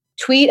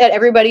 tweet at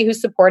everybody who's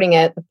supporting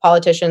it, the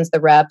politicians, the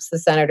reps, the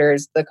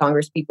senators, the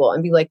congresspeople,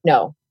 and be like,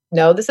 no,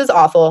 this is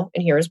awful.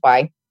 And here's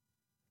why.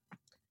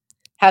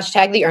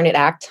 Hashtag the Earn It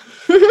Act.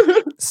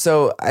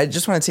 So I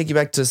just want to take you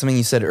back to something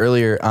you said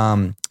earlier.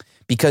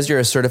 Because you're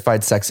a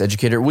certified sex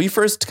educator, will you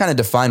first kind of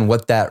define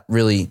what that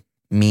really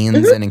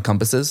means and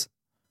encompasses?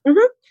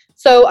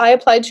 So I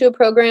applied to a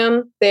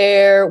program.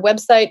 Their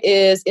website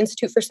is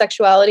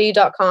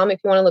instituteforsexuality.com if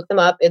you want to look them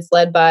up. It's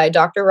led by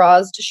Dr.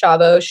 Roz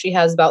DeChavo. She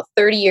has about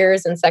 30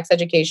 years in sex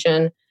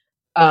education.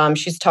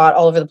 She's taught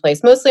all over the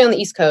place, mostly on the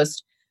East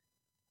Coast.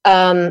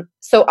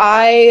 So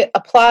I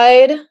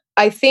applied.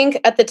 I think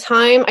at the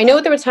time,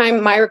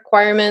 my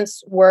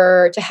requirements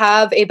were to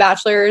have a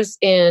bachelor's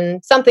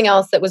in something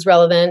else that was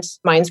relevant,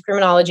 mine's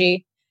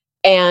criminology,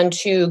 and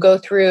to go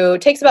through,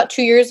 it takes about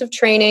 2 years of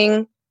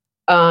training.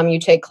 You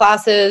take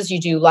classes,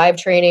 you do live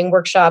training,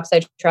 workshops.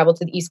 I travel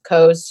to the East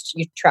Coast,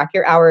 you track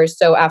your hours.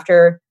 So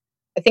after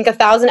I think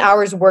 1,000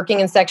 hours working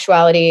in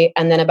sexuality,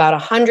 and then about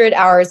 100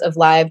 hours of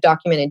live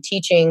documented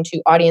teaching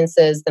to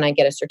audiences. Then I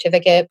get a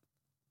certificate.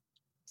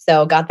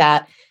 So got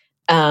that.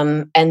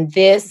 And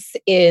this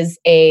is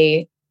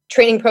a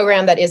training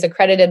program that is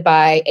accredited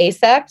by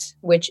AASECT,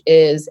 which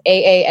is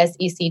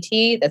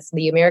AASECT. That's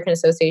the American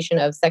Association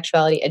of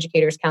Sexuality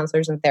Educators,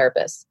 Counselors, and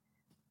Therapists.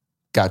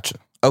 Gotcha.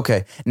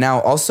 Okay. Now,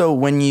 also,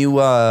 when you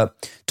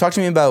talk to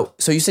me about,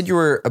 so you said you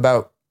were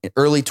about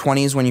early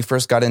 20s when you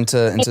first got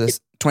into this,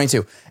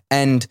 22.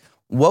 And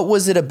what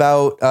was it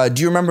about?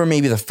 Do you remember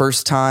maybe the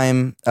first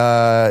time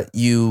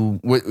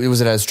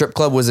was it at a strip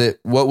club?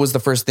 What was the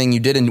first thing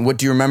you did? And what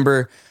do you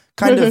remember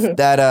kind of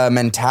that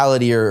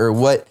mentality or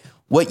what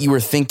you were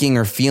thinking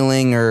or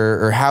feeling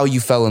or how you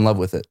fell in love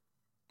with it?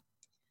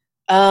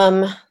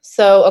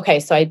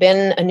 So I'd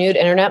been a nude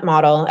internet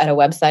model at a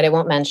website I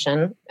won't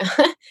mention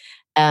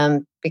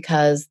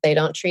because they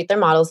don't treat their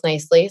models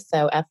nicely.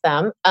 So F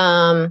them.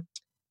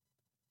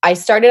 I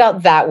started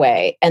out that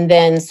way. And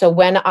then, so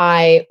when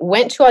I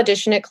went to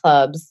audition at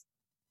clubs,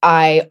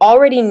 I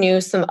already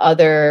knew some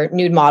other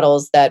nude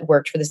models that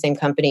worked for the same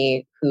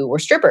company who were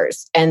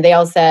strippers. And they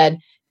all said,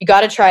 you got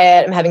to try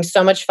it. I'm having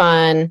so much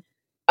fun.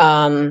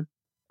 Like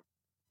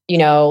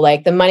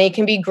the money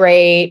can be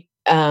great.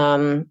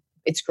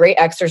 It's great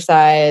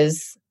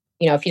exercise.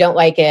 If you don't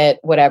like it,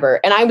 whatever.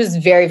 And I was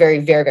very, very,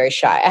 very, very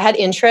shy. I had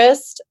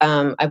interest.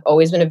 I've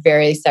always been a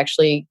very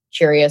sexually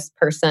curious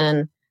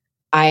person.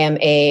 I am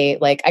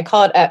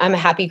I'm a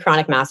happy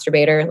chronic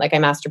masturbator. Like I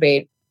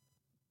masturbate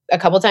a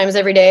couple times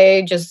every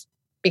day just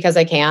because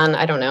I can.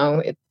 I don't know.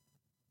 It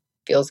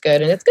feels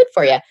good and it's good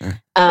for you.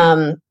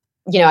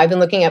 I've been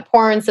looking at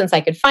porn since I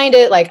could find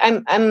it. Like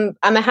I'm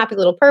a happy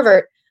little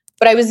pervert,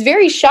 but I was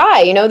very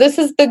shy. This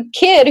is the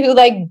kid who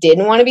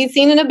didn't want to be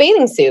seen in a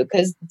bathing suit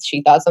because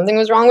she thought something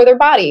was wrong with her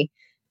body.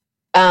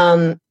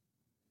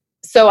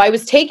 So I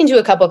was taken to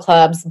a couple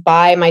clubs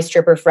by my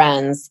stripper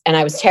friends and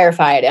I was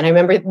terrified. And I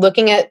remember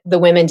looking at the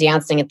women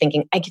dancing and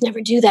thinking, I could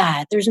never do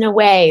that. There's no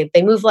way.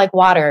 They move like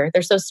water.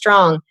 They're so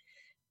strong.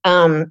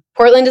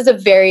 Portland is a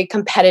very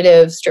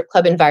competitive strip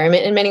club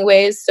environment in many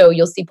ways. So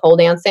you'll see pole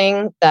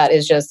dancing that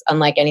is just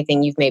unlike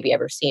anything you've maybe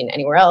ever seen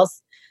anywhere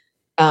else.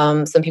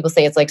 Some people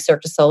say it's like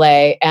Cirque du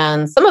Soleil,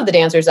 and some of the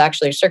dancers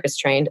actually are circus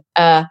trained.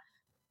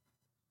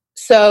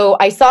 So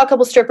I saw a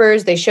couple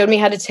strippers. They showed me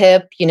how to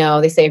tip.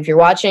 They say, if you're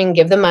watching,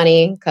 give them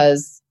money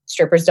because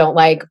strippers don't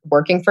like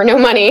working for no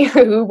money.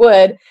 Who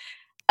would?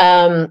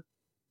 And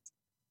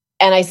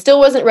I still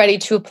wasn't ready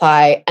to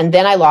apply. And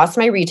then I lost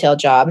my retail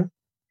job.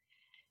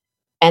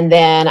 And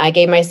then I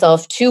gave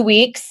myself 2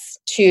 weeks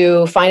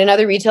to find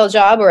another retail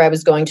job where I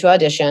was going to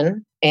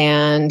audition.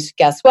 And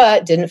guess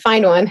what? Didn't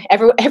find one.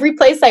 Every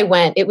place I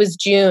went, it was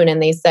June. And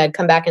they said,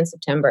 come back in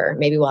September.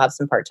 Maybe we'll have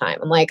some part-time.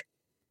 I'm like,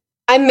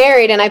 I'm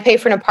married and I pay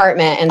for an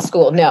apartment and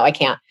school. No, I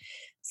can't.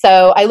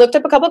 So I looked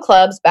up a couple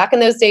clubs. Back in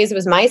those days, it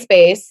was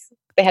MySpace.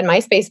 They had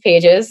MySpace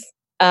pages,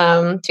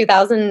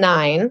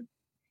 2009.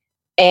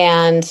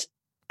 And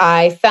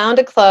I found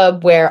a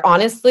club where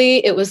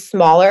honestly, it was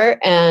smaller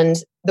and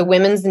the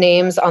women's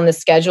names on the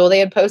schedule they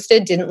had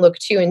posted didn't look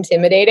too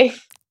intimidating.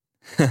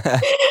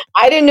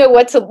 I didn't know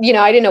what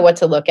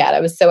to look at. I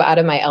was so out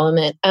of my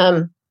element.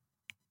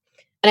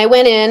 And I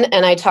went in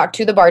and I talked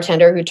to the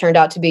bartender who turned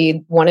out to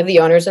be one of the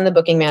owners and the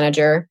booking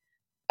manager.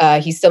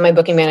 He's still my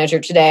booking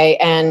manager today.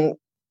 And,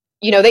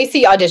 they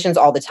see auditions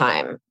all the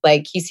time.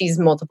 Like he sees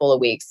multiple a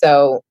week.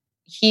 So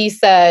he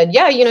said,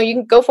 yeah, you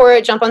can go for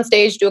it, jump on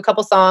stage, do a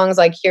couple songs.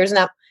 Like here's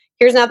an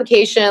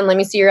application. Let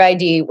me see your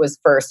ID was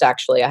first,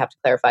 actually. I have to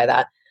clarify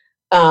that.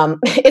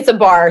 It's a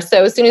bar.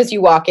 So as soon as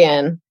you walk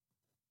in,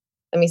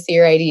 let me see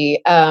your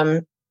ID.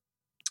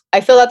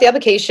 I filled out the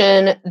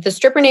application. The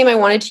stripper name I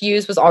wanted to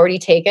use was already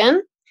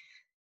taken.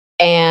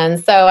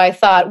 And so I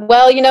thought,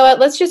 well, you know what?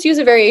 Let's just use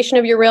a variation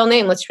of your real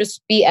name. Let's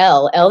just be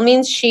Elle. Elle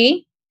means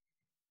she,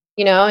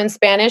 in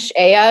Spanish,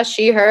 ella,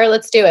 she, her.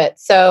 Let's do it.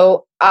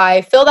 So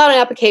I filled out an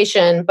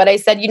application, but I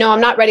said,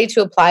 I'm not ready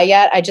to apply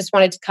yet. I just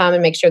wanted to come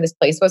and make sure this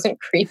place wasn't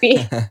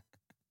creepy.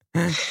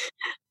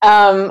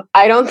 I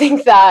don't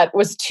think that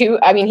was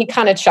he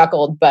kind of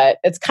chuckled, but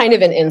it's kind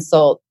of an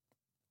insult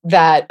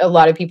that a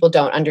lot of people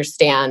don't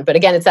understand. But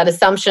again, it's that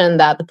assumption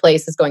that the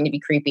place is going to be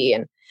creepy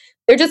and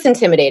they're just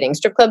intimidating.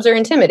 Strip clubs are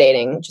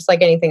intimidating, just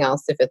like anything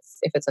else if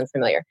it's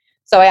unfamiliar.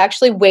 So I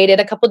actually waited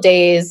a couple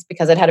days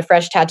because I'd had a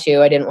fresh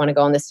tattoo. I didn't want to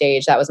go on the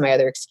stage. That was my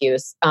other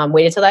excuse.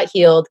 Waited till that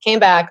healed, came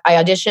back. I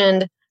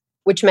auditioned,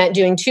 which meant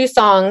doing 2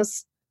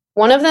 songs.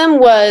 One of them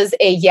was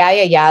a Yeah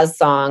Yeah Yaz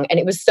song, and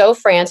it was so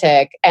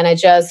frantic. And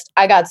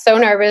I got so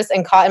nervous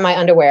and caught in my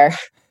underwear.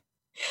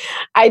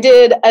 I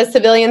did a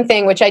civilian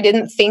thing, which I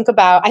didn't think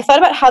about. I thought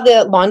about how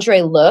the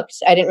lingerie looked.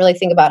 I didn't really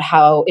think about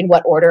in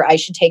what order I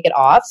should take it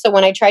off. So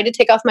when I tried to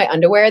take off my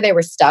underwear, they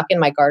were stuck in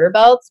my garter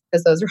belts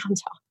because those were on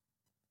top.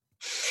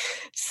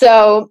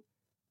 So,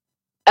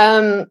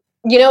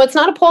 it's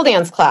not a pole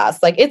dance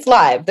class. Like it's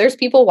live. There's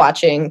people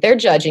watching. They're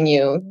judging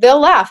you. They'll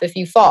laugh if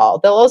you fall.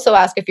 They'll also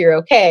ask if you're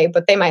okay,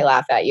 but they might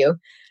laugh at you.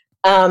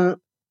 So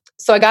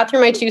I got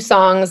through my 2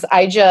 songs.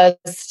 I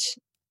just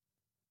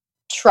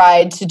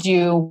tried to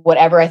do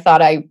whatever I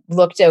thought I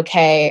looked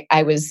okay.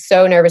 I was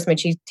so nervous. My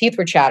teeth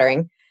were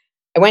chattering.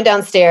 I went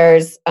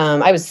downstairs.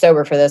 I was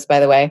sober for this, by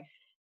the way.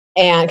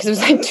 And because it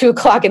was like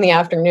 2:00 in the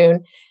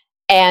afternoon.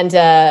 And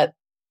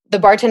the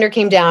bartender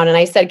came down and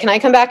I said, can I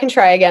come back and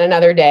try again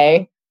another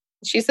day?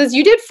 She says,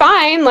 you did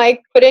fine.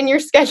 Like, put in your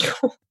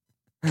schedule.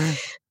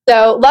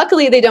 So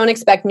luckily, they don't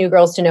expect new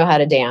girls to know how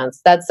to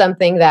dance. That's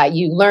something that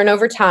you learn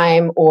over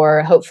time,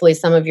 or hopefully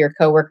some of your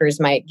coworkers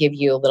might give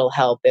you a little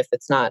help if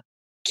it's not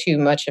too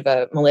much of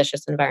a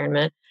malicious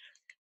environment.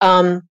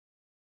 And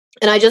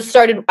I just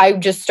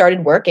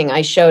started working.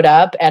 I showed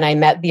up and I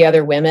met the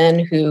other women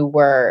who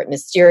were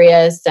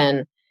mysterious,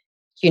 and,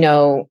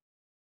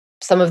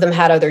 some of them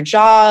had other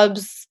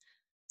jobs.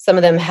 Some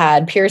of them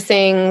had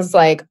piercings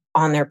like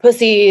on their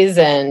pussies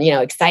and,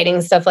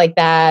 exciting stuff like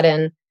that.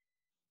 And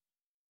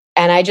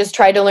I just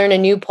tried to learn a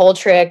new pole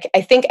trick.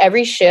 I think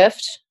every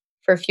shift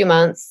for a few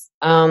months,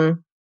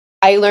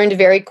 I learned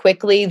very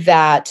quickly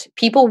that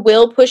people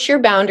will push your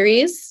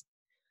boundaries.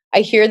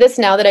 I hear this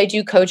now that I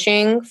do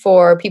coaching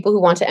for people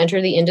who want to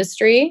enter the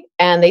industry,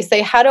 and they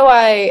say, how do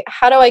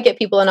I get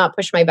people to not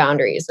push my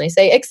boundaries? And I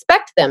say,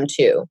 expect them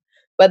to,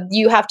 but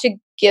you have to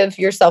give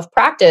yourself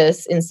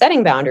practice in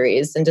setting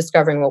boundaries and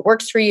discovering what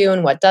works for you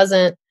and what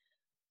doesn't.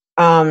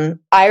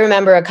 I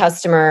remember a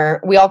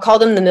customer, we all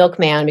called him the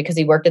milkman because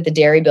he worked at the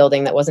dairy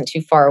building that wasn't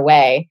too far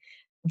away.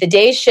 The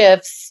day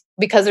shifts,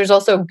 because there's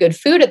also good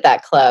food at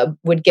that club,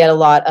 would get a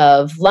lot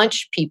of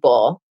lunch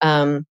people.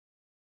 The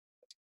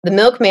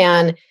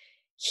milkman,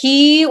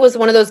 he was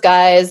one of those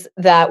guys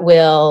that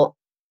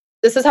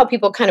this is how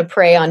people kind of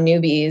prey on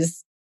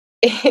newbies.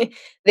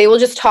 They will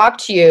just talk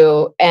to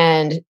you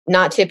and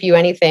not tip you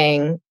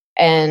anything.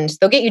 And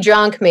they'll get you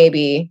drunk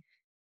maybe.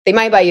 They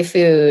might buy you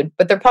food,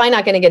 but they're probably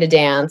not going to get a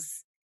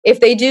dance. If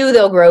they do,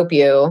 they'll grope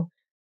you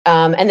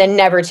and then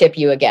never tip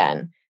you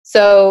again.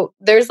 So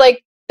there's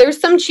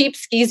some cheap,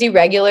 skeezy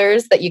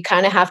regulars that you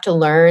kind of have to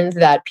learn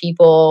that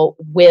people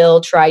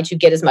will try to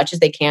get as much as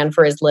they can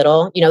for as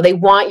little. They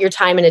want your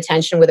time and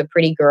attention with a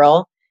pretty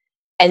girl,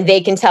 and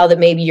they can tell that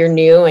maybe you're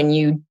new and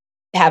you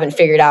haven't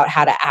figured out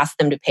how to ask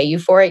them to pay you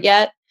for it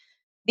yet.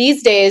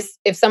 These days,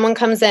 if someone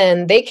comes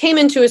in, they came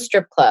into a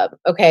strip club.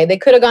 Okay, they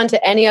could have gone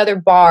to any other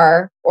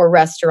bar or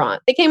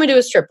restaurant. They came into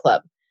a strip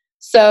club.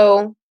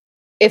 So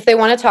if they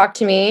want to talk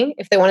to me,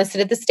 if they want to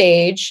sit at the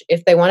stage,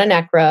 if they want a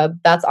neck rub,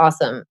 that's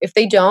awesome. If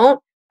they don't,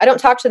 I don't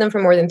talk to them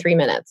for more than 3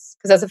 minutes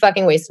because that's a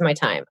fucking waste of my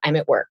time. I'm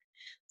at work.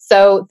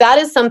 So that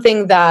is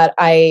something that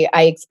I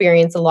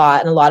experience a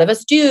lot. And a lot of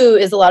us do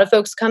is a lot of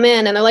folks come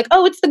in and they're like,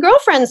 oh, it's the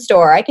girlfriend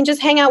store. I can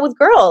just hang out with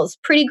girls,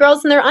 pretty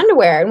girls in their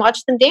underwear, and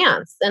watch them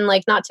dance and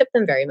not tip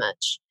them very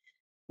much.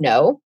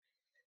 No.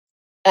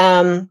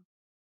 So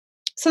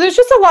there's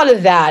just a lot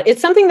of that.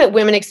 It's something that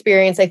women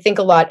experience, I think,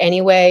 a lot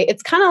anyway.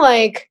 It's kind of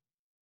like,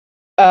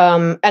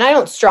 and I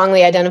don't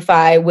strongly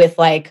identify with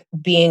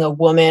being a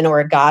woman or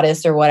a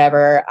goddess or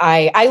whatever.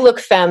 I look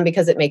femme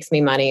because it makes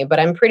me money, but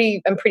I'm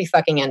pretty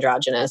fucking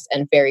androgynous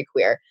and very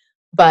queer.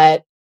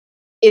 But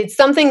it's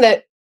something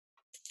that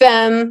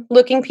femme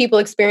looking people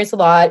experience a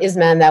lot, is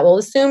men that will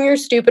assume you're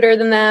stupider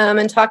than them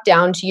and talk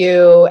down to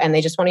you, and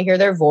they just want to hear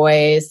their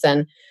voice.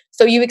 And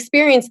so you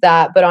experience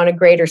that, but on a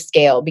greater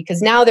scale,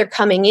 because now they're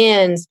coming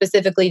in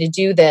specifically to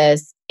do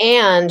this,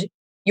 and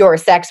you're a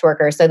sex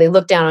worker, so they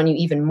look down on you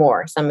even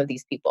more, some of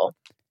these people.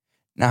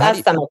 Now,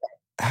 That's some of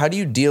it. How do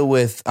you deal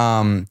with,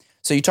 so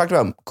you talked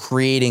about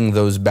creating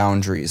those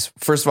boundaries.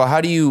 First of all, how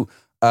do you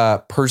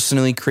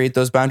personally create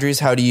those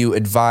boundaries? How do you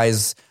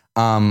advise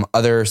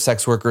other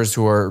sex workers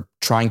who are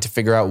trying to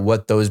figure out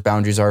what those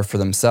boundaries are for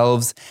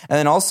themselves? And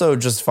then also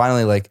just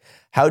finally,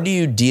 how do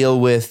you deal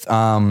with,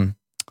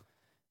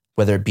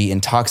 whether it be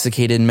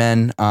intoxicated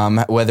men,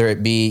 whether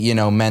it be,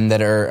 men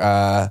that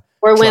are...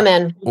 Or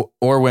women.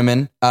 Or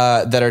women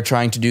that are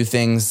trying to do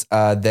things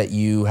that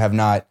you have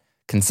not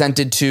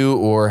consented to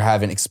or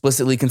haven't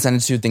explicitly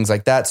consented to, things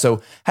like that.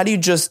 So how do you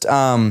just,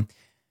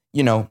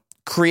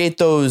 create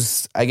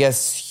those, I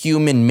guess,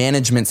 human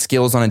management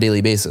skills on a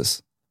daily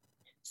basis?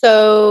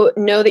 So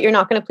know that you're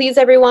not going to please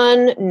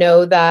everyone.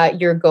 Know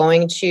that you're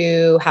going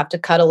to have to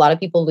cut a lot of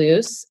people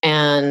loose,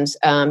 and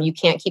you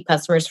can't keep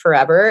customers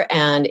forever.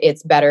 And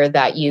it's better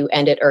that you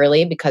end it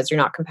early because you're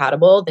not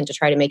compatible than to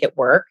try to make it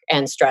work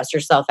and stress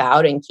yourself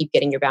out and keep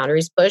getting your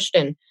boundaries pushed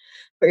and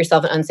put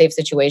yourself in unsafe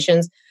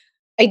situations.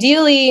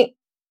 Ideally,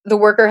 the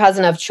worker has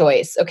enough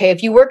choice. Okay,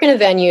 if you work in a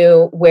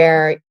venue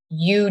where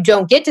you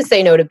don't get to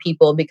say no to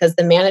people because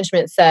the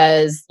management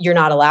says you're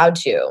not allowed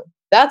to,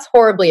 that's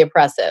horribly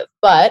oppressive,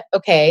 but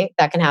okay,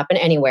 that can happen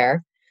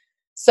anywhere.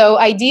 So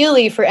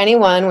ideally for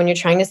anyone, when you're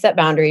trying to set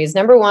boundaries,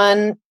 number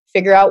one,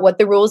 figure out what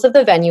the rules of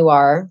the venue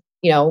are,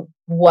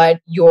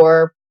 what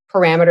your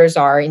parameters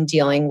are in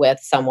dealing with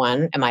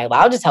someone. Am I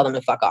allowed to tell them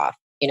to fuck off?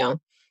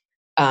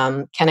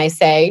 Can I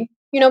say,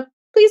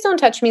 please don't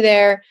touch me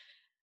there?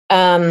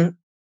 I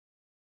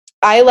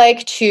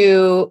like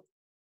to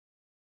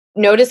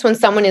notice when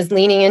someone is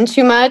leaning in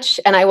too much,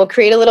 and I will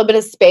create a little bit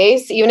of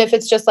space, even if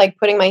it's just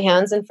putting my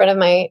hands in front of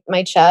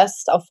my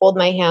chest. I'll fold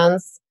my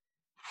hands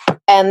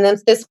And then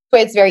this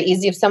way, it's very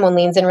easy. If someone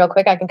leans in real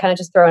quick, I can kind of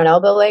just throw an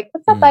elbow like,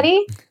 what's up,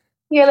 buddy?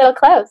 You're a little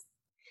close.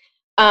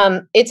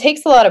 It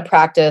takes a lot of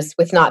practice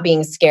with not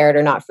being scared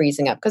or not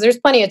freezing up, because there's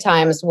plenty of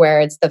times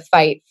where it's the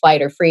fight,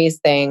 flight, or freeze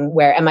thing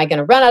where am I going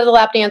to run out of the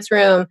lap dance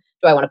room?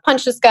 Do I want to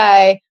punch this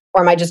guy?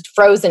 Or am I just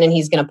frozen and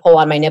he's going to pull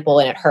on my nipple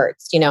and it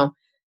hurts, you know?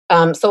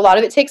 So a lot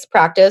of it takes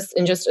practice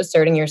and just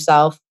asserting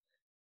yourself.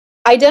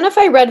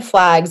 Identify red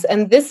flags,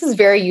 and this is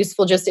very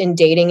useful just in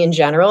dating in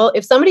general.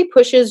 If somebody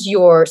pushes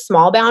your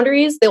small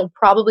boundaries, they'll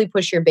probably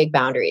push your big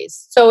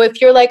boundaries. So if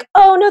you're like,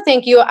 oh, no,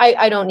 thank you,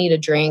 I don't need a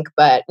drink,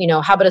 but you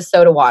know, how about a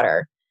soda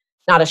water,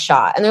 not a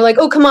shot? And they're like,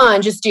 oh, come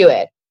on, just do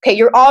it. Okay,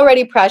 you're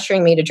already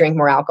pressuring me to drink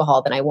more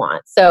alcohol than I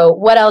want. So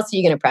what else are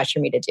you going to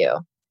pressure me to do?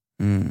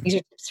 These are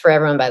tips for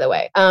everyone, by the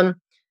way.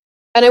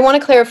 And I want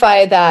to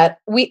clarify that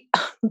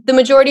the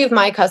majority of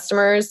my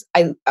customers,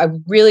 I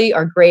really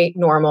are great,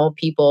 normal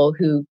people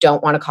who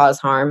don't want to cause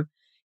harm.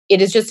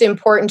 It is just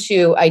important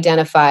to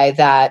identify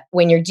that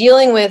when you're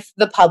dealing with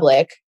the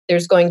public,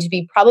 there's going to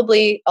be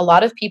probably a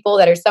lot of people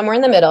that are somewhere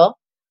in the middle.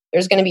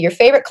 There's going to be your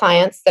favorite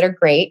clients that are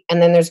great,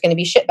 and then there's going to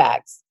be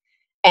shitbags.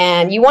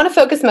 And you want to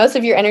focus most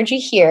of your energy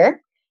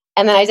here,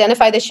 and then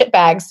identify the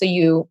shitbags so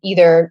you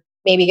either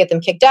maybe get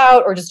them kicked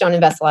out or just don't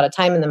invest a lot of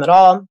time in them at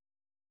all,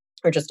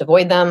 or just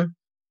avoid them.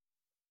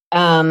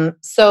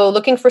 So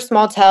looking for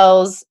small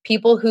tells,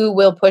 people who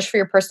will push for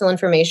your personal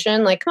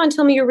information, like, come on,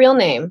 tell me your real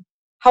name.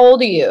 How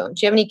old are you?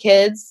 Do you have any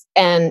kids?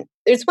 And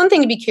there's one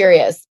thing to be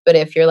curious, but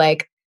if you're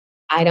like,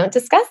 I don't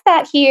discuss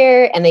that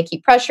here, and they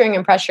keep pressuring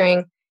and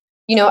pressuring,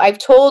 you know, I've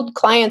told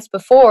clients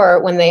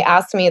before when they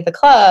ask me at the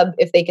club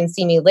if they can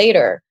see me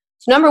later.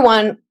 So number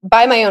one,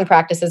 by my own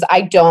practices,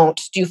 I don't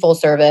do full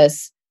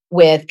service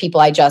with people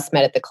I just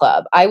met at the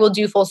club. I will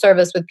do full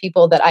service with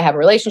people that I have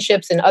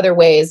relationships in other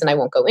ways, and I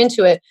won't go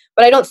into it,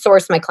 but I don't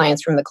source my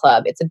clients from the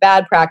club. It's a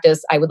bad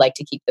practice. I would like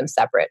to keep them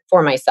separate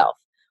for myself.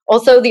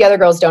 Also, the other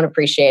girls don't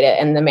appreciate it,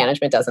 and the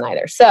management doesn't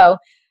either. So,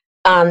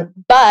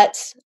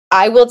 but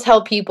I will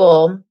tell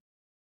people,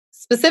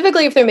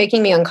 specifically if they're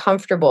making me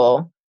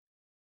uncomfortable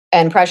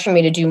and pressuring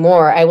me to do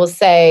more, I will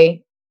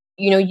say,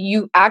 you know,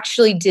 you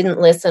actually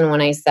didn't listen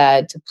when I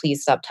said to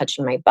please stop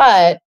touching my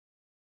butt.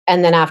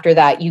 And then after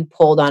that, you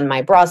pulled on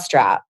my bra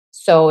strap.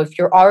 So if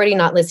you're already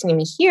not listening to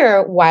me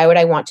here, why would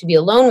I want to be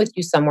alone with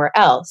you somewhere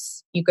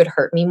else? You could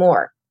hurt me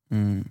more.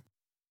 And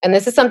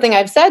this is something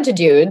I've said to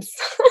dudes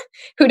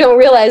who don't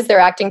realize they're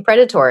acting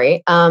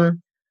predatory.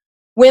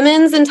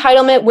 Women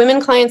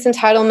clients'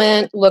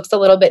 entitlement looks a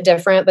little bit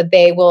different, but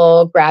they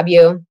will grab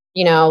you.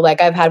 You know,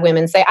 like I've had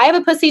women say, I have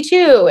a pussy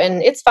too,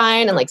 and it's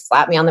fine, and like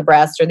slap me on the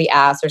breast or the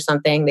ass or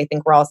something. They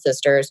think we're all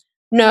sisters.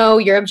 No,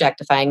 you're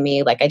objectifying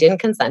me. Like I didn't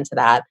consent to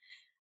that.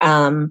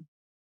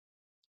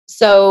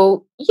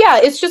 So yeah,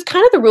 it's just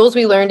kind of the rules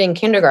we learned in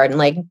kindergarten.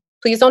 Like,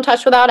 please don't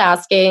touch without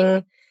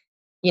asking.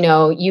 You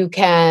know, you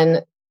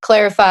can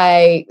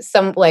clarify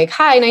some like,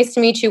 hi, nice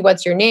to meet you.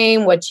 What's your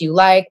name? What do you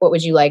like? What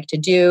would you like to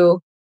do?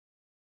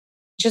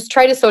 Just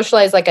try to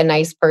socialize like a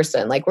nice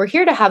person. Like, we're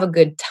here to have a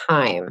good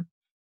time.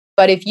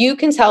 But if you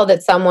can tell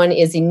that someone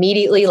is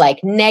immediately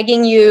like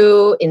negging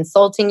you,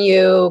 insulting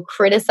you,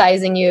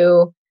 criticizing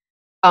you,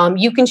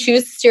 you can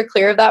choose to steer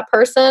clear of that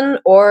person.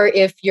 Or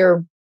if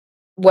you're,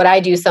 what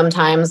I do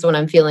sometimes when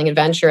I'm feeling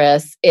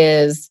adventurous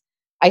is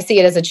I see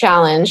it as a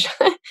challenge,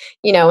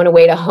 you know, in a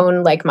way to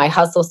hone like my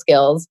hustle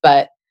skills.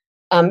 But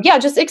yeah,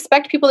 just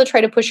expect people to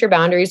try to push your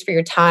boundaries for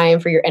your time,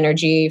 for your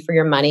energy, for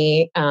your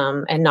money,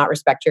 and not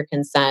respect your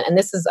consent. And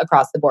this is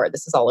across the board.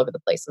 This is all over the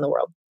place in the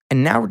world.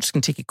 And now we're just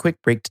going to take a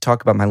quick break to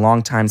talk about my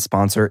longtime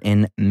sponsor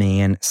in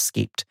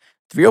Manscaped.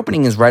 The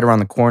reopening is right around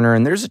the corner,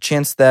 and there's a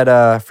chance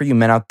that for you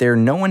men out there,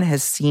 no one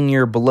has seen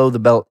your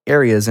below-the-belt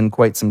areas in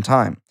quite some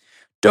time.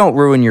 Don't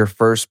ruin your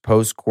first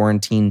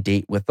post-quarantine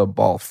date with a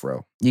ball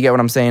throw. You get what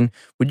I'm saying?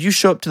 Would you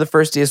show up to the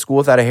first day of school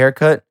without a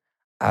haircut?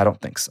 I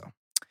don't think so.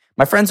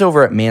 My friends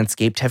over at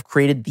Manscaped have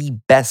created the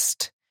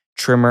best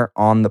trimmer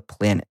on the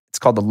planet. It's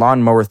called the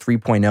Lawnmower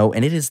 3.0,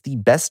 and it is the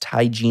best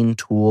hygiene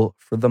tool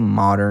for the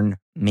modern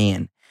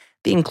man.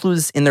 They include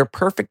this in their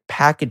Perfect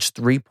Package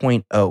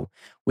 3.0,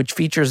 which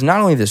features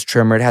not only this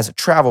trimmer, it has a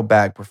travel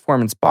bag,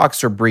 performance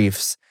boxer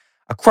briefs,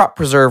 a crop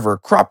preserver,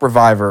 crop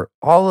reviver,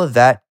 all of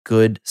that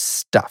good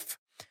stuff.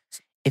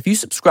 If you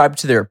subscribe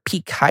to their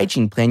Peak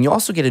Hygiene plan, you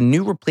also get a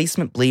new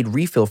replacement blade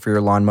refill for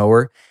your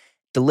lawnmower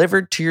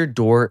delivered to your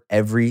door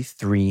every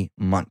 3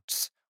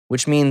 months,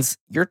 which means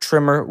your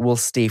trimmer will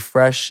stay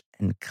fresh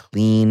and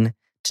clean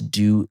to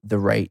do the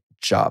right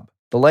job.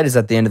 The light is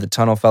at the end of the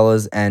tunnel,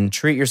 fellas, and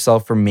treat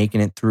yourself for making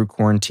it through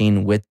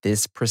quarantine with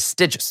this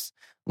prestigious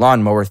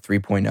Lawnmower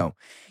 3.0.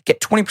 Get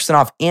 20%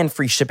 off and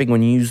free shipping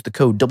when you use the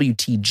code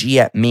WTG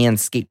at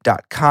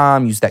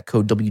manscaped.com. Use that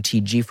code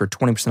WTG for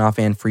 20% off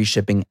and free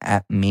shipping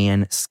at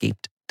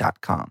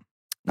manscaped.com.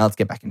 Now let's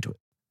get back into it.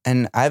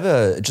 And I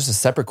have just a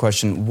separate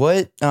question.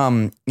 What,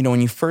 when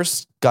you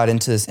first got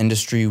into this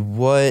industry,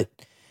 what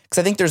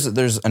because I think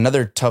there's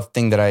another tough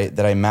thing that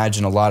I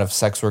imagine a lot of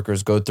sex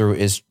workers go through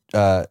is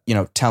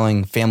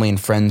telling family and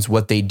friends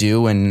what they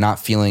do and not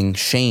feeling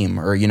shame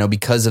or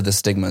because of the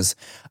stigmas.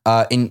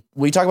 And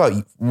we talk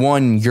about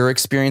one, your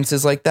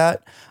experiences like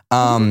that,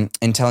 and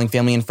telling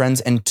family and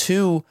friends, and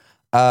two,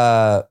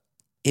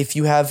 if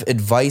you have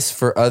advice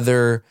for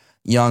other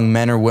young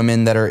men or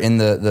women that are in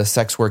the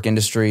sex work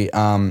industry,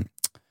 on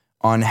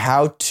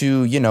how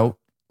to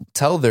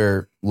tell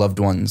their loved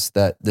ones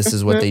that this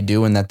is what they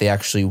do and that they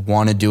actually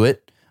want to do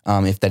it,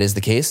 if that is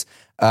the case,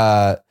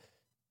 and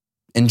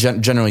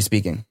generally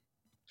speaking.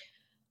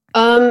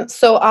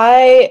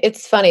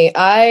 It's funny.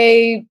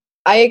 I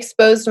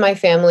exposed my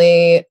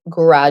family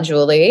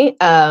gradually.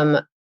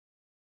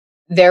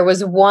 There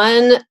was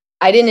one,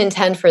 I didn't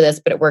intend for this,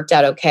 but it worked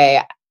out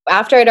okay.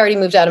 After I'd already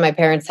moved out of my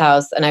parents'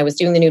 house and I was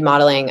doing the nude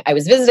modeling, I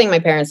was visiting my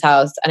parents'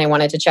 house and I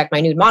wanted to check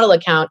my nude model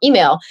account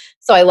email.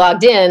 So I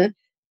logged in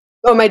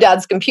on my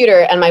dad's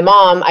computer, and my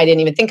mom, I didn't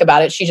even think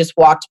about it. She just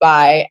walked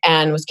by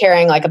and was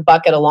carrying like a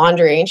bucket of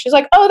laundry. And she's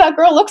like, "Oh, that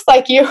girl looks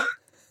like you."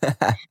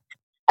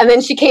 And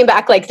then she came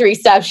back like 3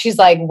 steps. She's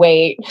like,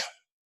 "Wait."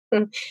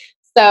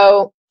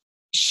 So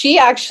she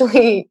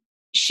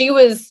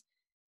was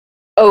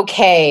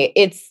okay.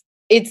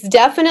 It's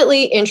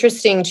definitely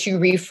interesting to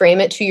reframe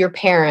it to your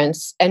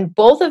parents. And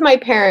both of my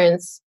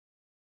parents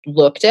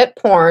looked at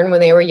porn when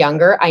they were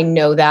younger. I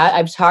know that.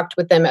 I've talked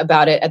with them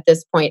about it at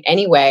this point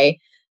anyway.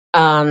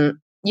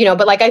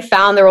 But like I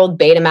found their old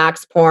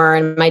Betamax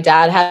porn. My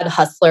dad had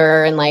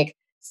Hustler and like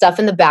stuff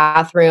in the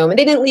bathroom, and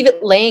they didn't leave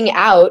it laying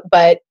out,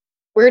 but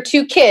we're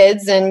 2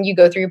 kids and you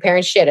go through your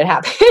parents' shit. It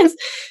happens.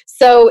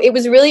 So it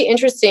was really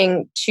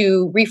interesting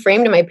to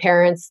reframe to my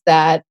parents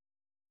that,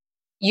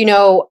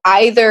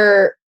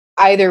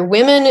 either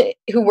women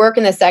who work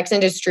in the sex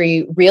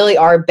industry really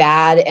are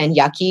bad and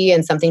yucky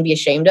and something to be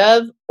ashamed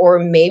of, or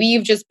maybe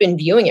you've just been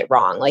viewing it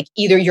wrong. Like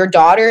either your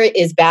daughter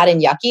is bad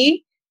and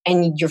yucky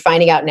and you're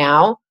finding out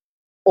now,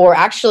 or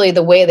actually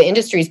the way the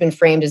industry has been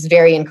framed is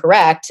very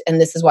incorrect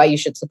and this is why you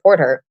should support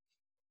her.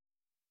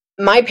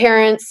 My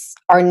parents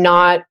are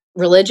not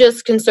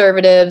religious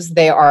conservatives.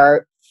 They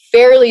are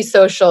fairly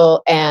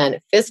social and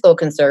fiscal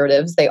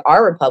conservatives. They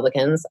are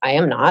Republicans. I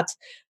am not.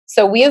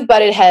 So we have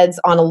butted heads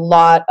on a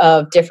lot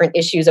of different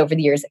issues over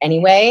the years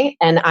anyway,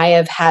 and I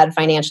have had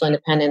financial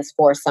independence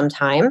for some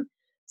time.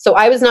 So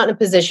I was not in a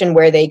position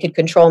where they could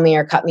control me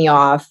or cut me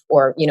off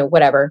or,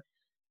 whatever.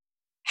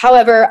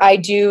 However, I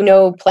do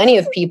know plenty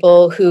of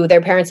people who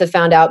their parents have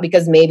found out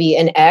because maybe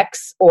an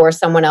ex or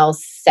someone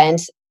else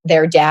sent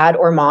their dad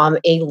or mom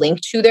a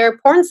link to their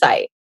porn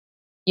site,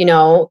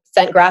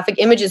 sent graphic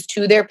images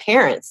to their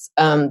parents.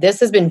 This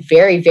has been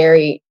very,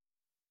 very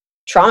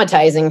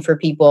traumatizing for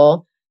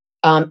people.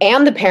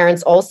 And the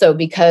parents also,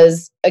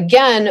 because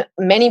again,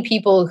 many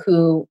people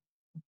who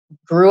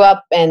grew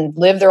up and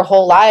lived their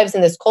whole lives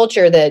in this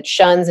culture that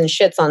shuns and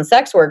shits on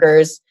sex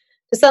workers,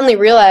 to suddenly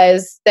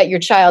realize that your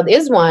child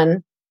is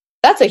one,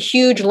 that's a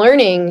huge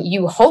learning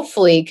you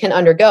hopefully can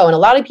undergo. And a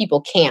lot of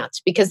people can't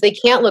because they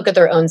can't look at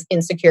their own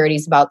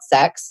insecurities about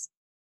sex.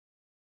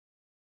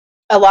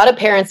 A lot of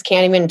parents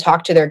can't even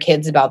talk to their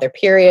kids about their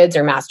periods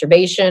or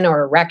masturbation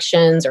or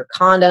erections or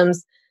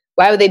condoms.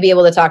 Why would they be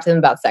able to talk to them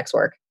about sex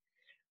work?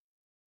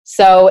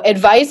 So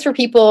advice for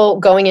people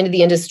going into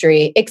the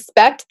industry,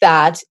 expect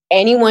that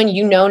anyone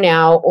you know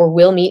now or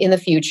will meet in the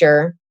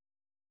future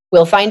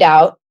will find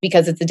out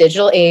because it's a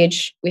digital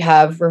age. We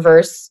have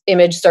reverse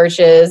image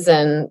searches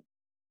and,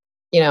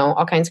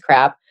 all kinds of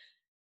crap.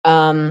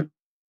 And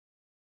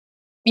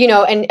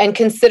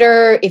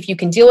consider if you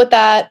can deal with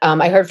that.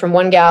 I heard from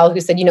one gal who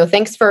said,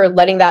 thanks for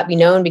letting that be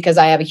known because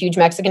I have a huge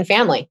Mexican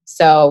family.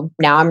 So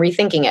now I'm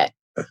rethinking it.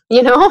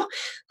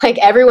 Like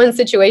everyone's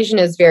situation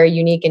is very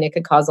unique and it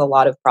could cause a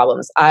lot of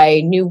problems.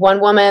 I knew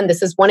one woman,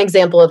 this is one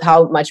example of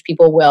how much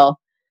people will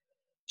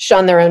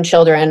shun their own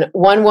children.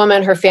 One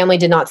woman, her family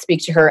did not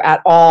speak to her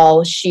at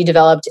all. She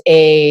developed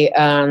a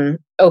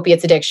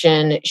opiates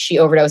addiction. She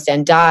overdosed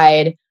and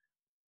died.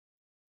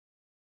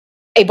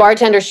 A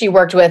bartender she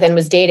worked with and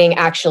was dating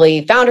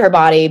actually found her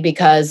body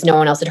because no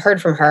one else had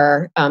heard from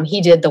her.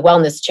 He did the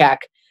wellness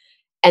check.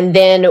 And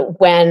then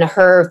when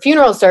her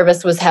funeral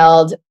service was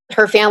held,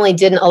 her family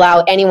didn't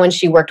allow anyone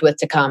she worked with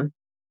to come.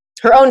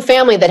 Her own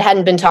family that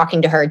hadn't been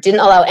talking to her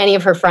didn't allow any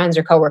of her friends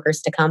or coworkers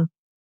to come.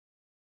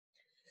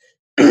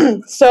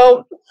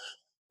 So,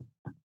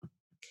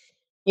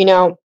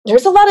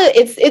 there's a lot of,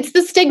 it's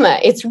the stigma.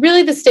 It's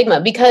really the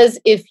stigma because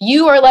if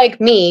you are like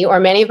me or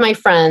many of my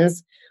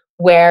friends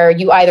where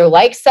you either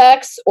like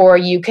sex or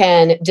you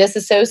can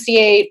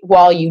disassociate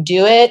while you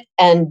do it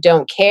and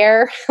don't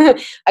care.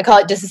 I call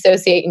it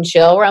disassociate and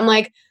chill, where I'm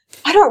like,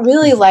 I don't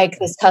really like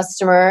this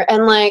customer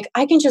and like,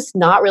 I can just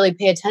not really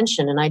pay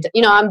attention. And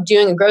I'm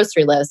doing a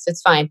grocery list.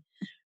 It's fine.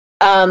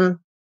 But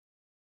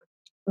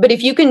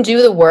if you can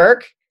do the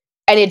work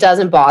and it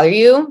doesn't bother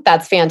you,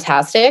 that's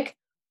fantastic.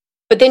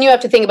 But then you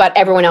have to think about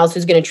everyone else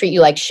who's going to treat you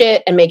like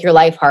shit and make your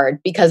life hard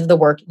because of the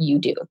work you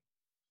do.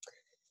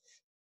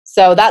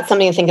 So that's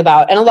something to think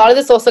about. And a lot of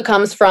this also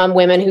comes from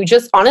women who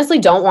just honestly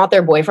don't want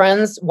their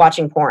boyfriends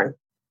watching porn.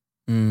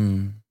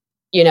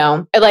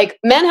 Like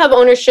men have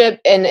ownership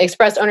and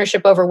express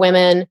ownership over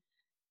women.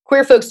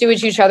 Queer folks do it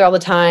to each other all the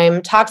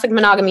time. Toxic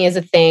monogamy is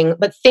a thing,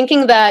 but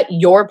thinking that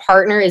your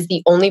partner is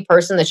the only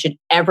person that should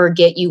ever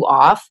get you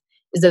off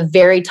is a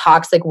very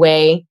toxic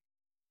way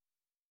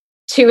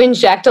to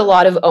inject a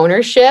lot of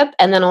ownership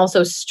and then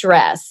also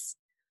stress.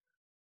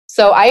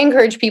 So I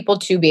encourage people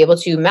to be able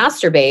to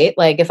masturbate.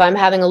 Like if I'm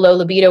having a low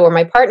libido or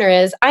my partner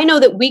is, I know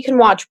that we can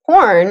watch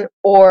porn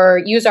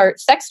or use our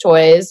sex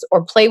toys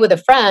or play with a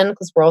friend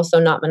because we're also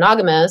not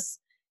monogamous.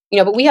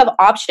 But we have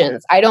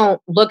options. I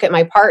don't look at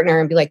my partner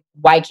and be like,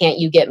 why can't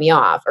you get me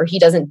off? Or he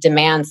doesn't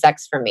demand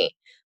sex from me.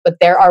 But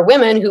there are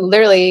women who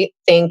literally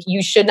think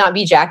you should not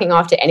be jacking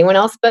off to anyone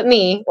else but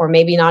me, or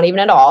maybe not even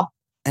at all.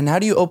 And how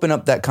do you open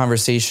up that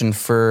conversation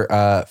for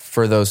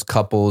those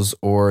couples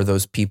or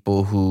those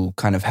people who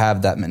kind of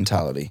have that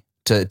mentality?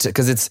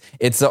 Because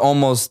it's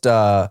almost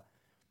a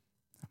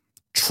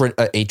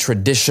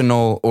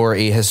traditional or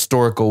a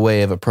historical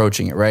way of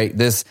approaching it, right?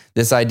 This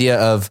idea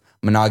of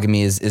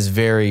monogamy is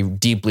very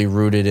deeply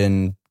rooted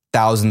in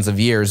thousands of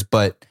years,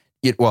 but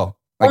I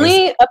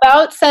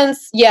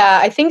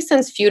think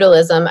since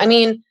feudalism. I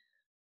mean,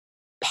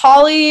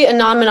 poly and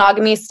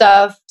non-monogamy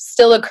stuff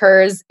still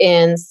occurs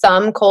in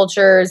some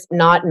cultures,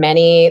 not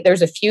many.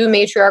 There's a few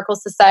matriarchal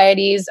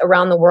societies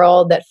around the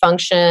world that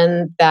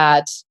function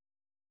that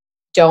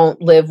don't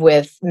live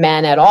with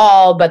men at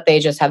all, but they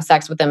just have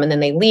sex with them and then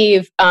they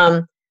leave.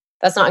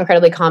 That's not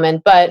incredibly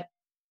common. But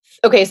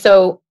okay,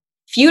 so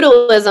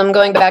feudalism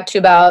going back to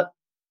about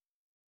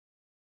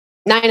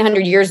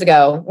 900 years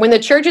ago, when the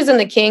churches and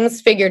the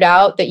kings figured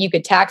out that you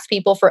could tax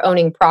people for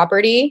owning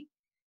property,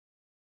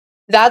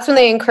 that's when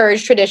they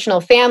encouraged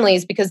traditional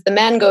families because the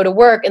men go to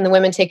work and the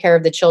women take care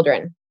of the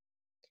children.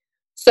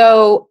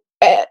 So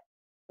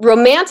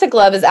romantic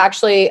love is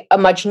actually a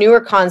much newer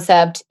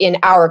concept in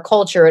our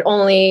culture. It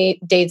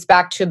only dates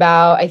back to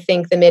about, I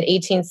think, the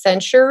mid-18th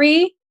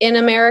century in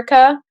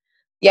America.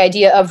 The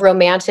idea of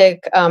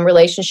romantic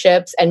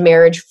relationships and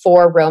marriage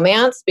for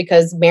romance,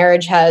 because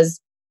marriage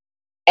has,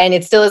 and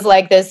it still is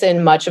like this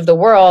in much of the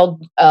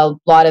world, a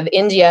lot of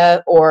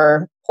India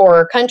or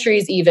poorer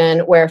countries even,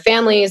 where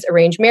families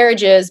arrange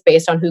marriages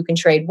based on who can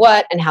trade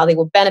what and how they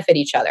will benefit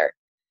each other.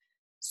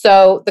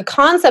 So the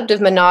concept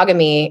of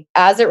monogamy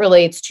as it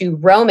relates to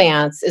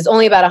romance is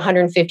only about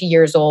 150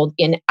 years old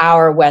in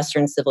our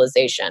Western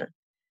civilization.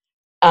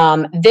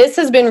 This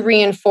has been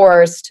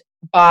reinforced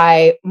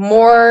by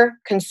more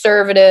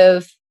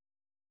conservative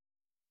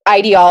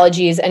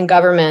ideologies and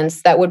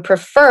governments that would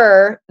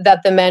prefer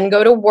that the men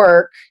go to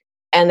work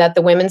and that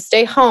the women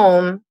stay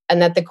home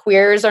and that the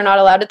queers are not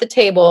allowed at the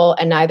table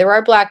and neither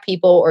are Black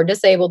people or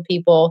disabled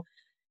people.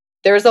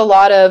 There's a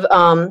lot of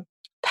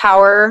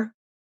power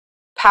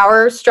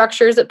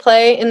structures at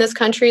play in this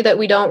country that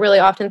we don't really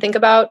often think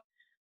about.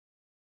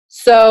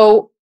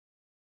 So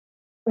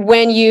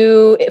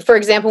for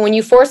example, when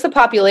you force the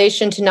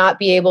population to not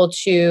be able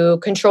to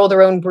control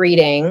their own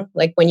breeding,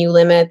 like when you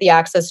limit the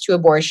access to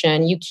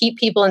abortion, you keep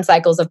people in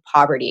cycles of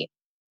poverty.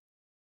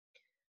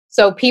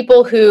 So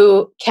people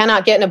who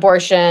cannot get an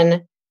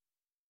abortion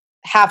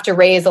have to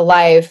raise a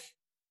life.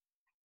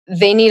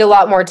 They need a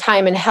lot more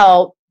time and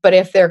help. But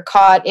if they're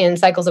caught in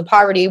cycles of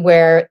poverty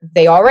where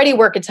they already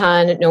work a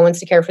ton, no one's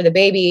to care for the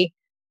baby,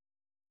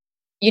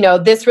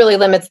 this really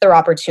limits their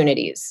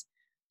opportunities.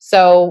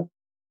 So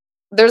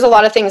there's a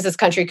lot of things this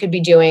country could be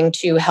doing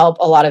to help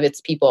a lot of its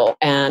people,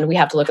 and we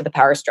have to look at the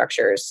power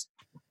structures.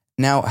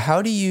 Now,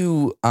 how do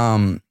you,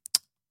 on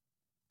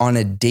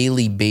a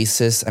daily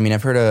basis? I mean,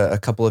 I've heard a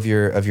couple of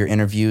your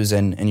interviews,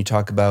 and you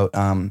talk about,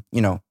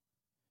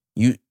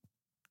 you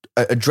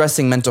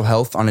addressing mental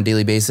health on a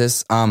daily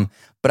basis.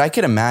 But I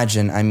could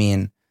imagine, I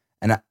mean,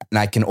 and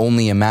I can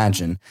only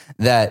imagine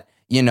that,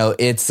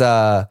 it's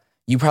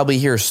you probably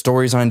hear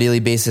stories on a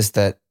daily basis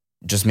that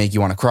just make you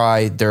want to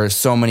cry. There are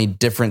so many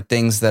different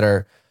things that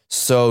are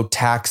so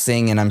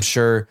taxing. And I'm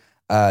sure,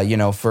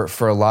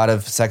 for a lot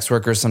of sex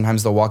workers,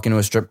 sometimes they'll walk into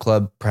a strip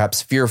club,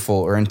 perhaps fearful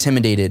or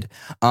intimidated.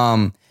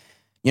 How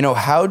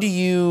do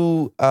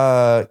you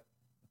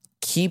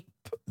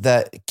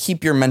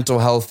keep your mental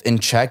health in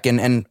check?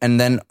 And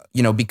then,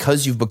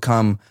 because you've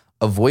become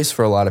a voice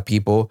for a lot of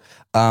people,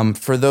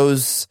 for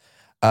those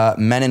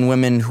men and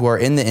women who are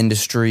in the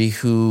industry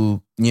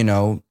who,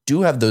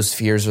 do have those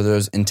fears or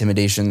those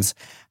intimidations,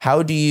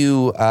 how do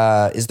you,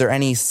 is there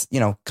any,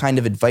 kind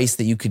of advice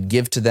that you could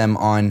give to them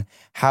on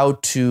how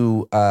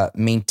to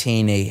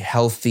maintain a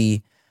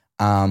healthy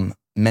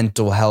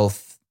mental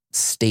health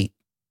state?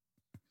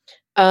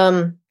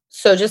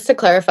 So just to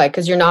clarify,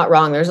 because you're not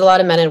wrong, there's a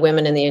lot of men and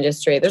women in the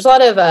industry. There's a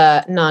lot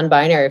of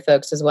non-binary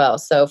folks as well.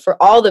 So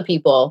for all the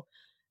people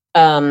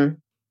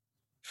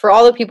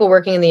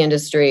working in the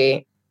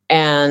industry,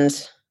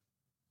 and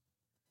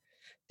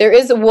there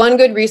is one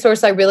good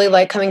resource I really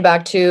like coming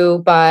back to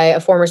by a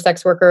former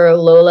sex worker,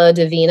 Lola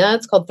Davina.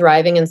 It's called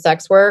Thriving in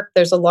Sex Work.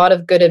 There's a lot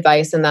of good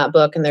advice in that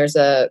book, and there's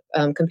a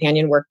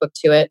companion workbook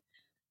to it.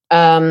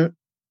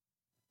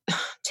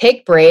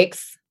 Take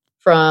breaks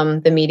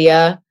from the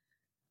media.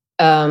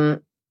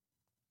 Try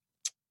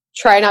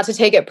not to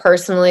take it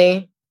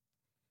personally.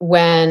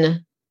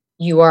 when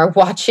you are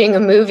watching a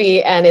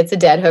movie and it's a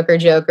dead hooker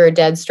joke or a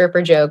dead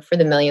stripper joke for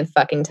the millionth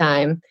fucking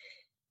time.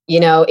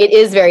 It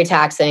is very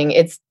taxing.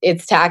 It's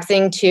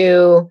taxing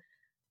to,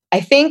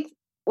 I think,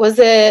 was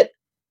it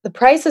The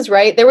Price is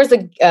Right? There was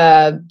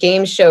a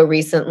game show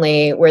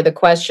recently where the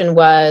question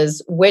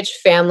was, which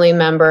family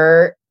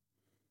member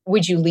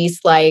would you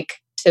least like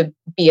to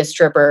be a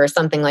stripper or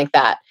something like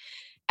that?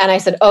 And I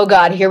said, oh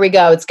God, here we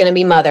go. It's going to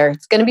be mother.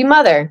 It's going to be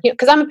mother,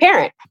 because I'm a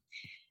parent.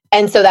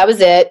 And so that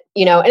was it,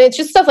 and it's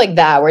just stuff like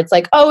that where it's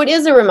like, oh, it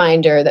is a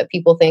reminder that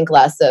people think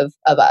less of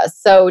us.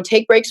 So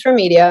take breaks from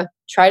media,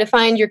 try to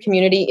find your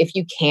community if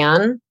you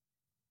can.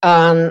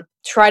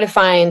 Try to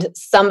find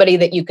somebody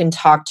that you can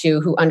talk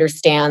to who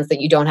understands that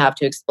you don't have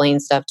to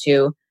explain stuff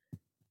to.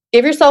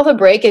 Give yourself a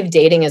break if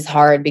dating is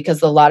hard,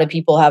 because a lot of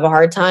people have a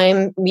hard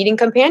time meeting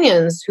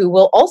companions who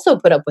will also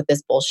put up with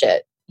this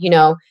bullshit.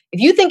 If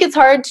you think it's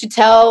hard to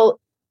tell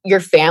your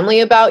family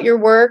about your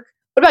work,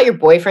 what about your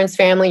boyfriend's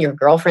family, your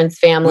girlfriend's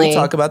family? Can we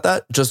talk about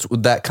that? Just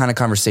with that kind of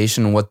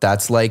conversation, what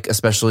that's like,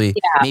 especially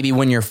maybe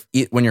when you're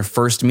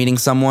first meeting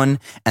someone,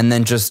 and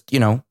then just,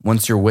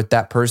 once you're with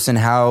that person,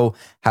 how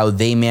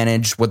they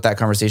manage what that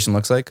conversation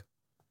looks like?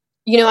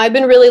 I've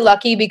been really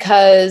lucky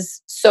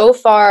because so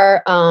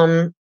far,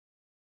 I've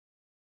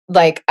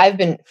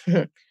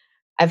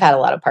had a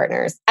lot of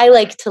partners. I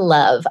like to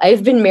love.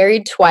 I've been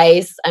married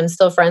twice. I'm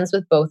still friends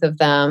with both of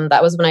them.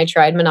 That was when I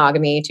tried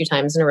monogamy 2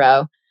 times in a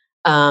row.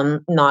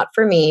 Not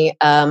for me.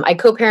 I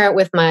co-parent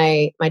with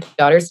my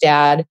daughter's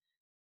dad.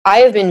 I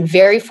have been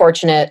very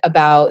fortunate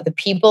about the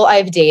people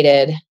I've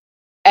dated.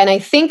 And I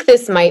think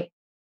this might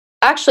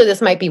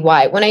be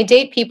why. When I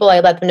date people, I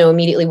let them know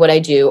immediately what I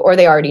do, or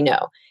they already know.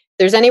 If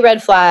there's any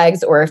red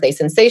flags, or if they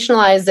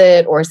sensationalize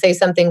it or say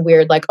something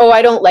weird like, oh,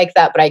 I don't like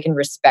that, but I can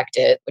respect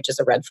it, which is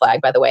a red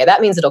flag, by the way.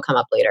 That means it'll come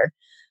up later.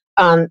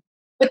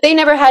 But they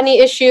never had any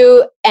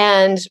issue.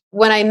 And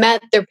when I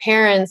met their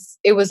parents,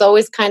 it was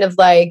always kind of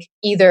like,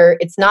 either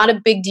it's not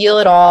a big deal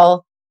at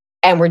all,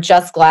 and we're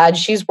just glad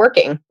she's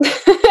working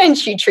and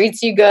she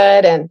treats you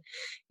good, and,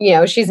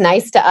 she's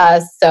nice to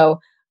us. So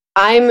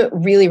I'm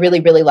really, really,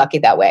 really lucky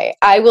that way.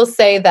 I will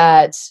say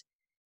that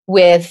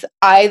with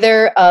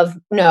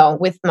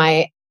with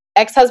my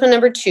ex-husband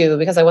number 2,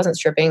 because I wasn't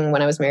stripping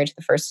when I was married to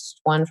the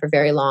first one for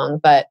very long,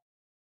 but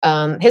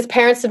his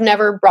parents have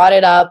never brought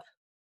it up.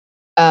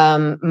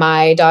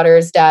 My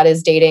daughter's dad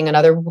is dating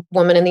another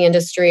woman in the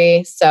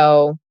industry.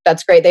 So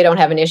that's great. They don't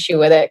have an issue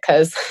with it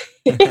because,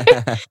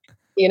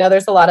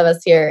 there's a lot of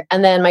us here.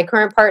 And then my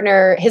current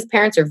partner, his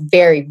parents are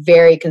very,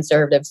 very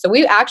conservative. So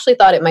we actually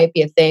thought it might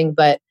be a thing,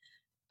 but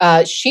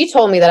she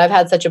told me that I've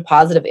had such a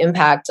positive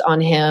impact on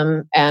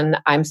him, and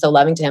I'm so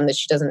loving to him, that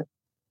she doesn't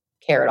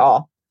care at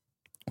all.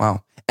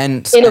 Wow.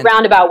 And in a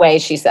roundabout way,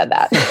 she said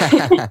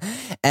that.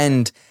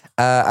 And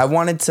I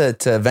wanted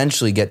to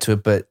eventually get to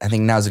it, but I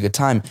think now's a good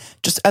time.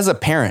 Just as a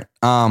parent,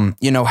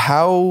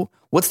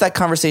 what's that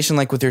conversation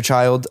like with your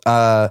child?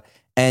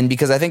 And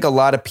because I think a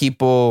lot of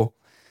people,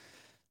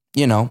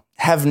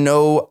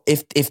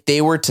 if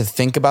they were to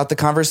think about the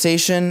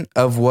conversation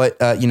of what,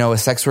 a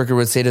sex worker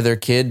would say to their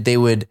kid, they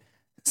would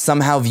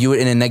somehow view it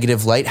in a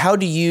negative light. How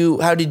did you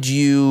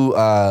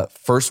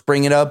first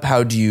bring it up?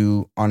 How do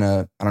you I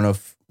don't know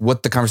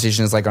what the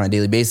conversation is like on a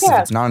daily basis, if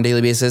it's not on a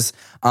daily basis.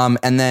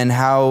 And then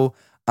how,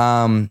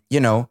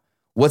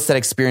 what's that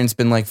experience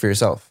been like for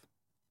yourself?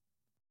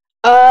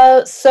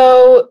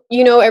 So,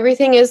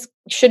 everything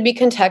should be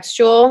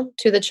contextual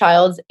to the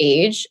child's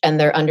age and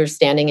their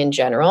understanding in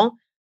general.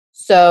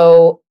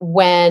 So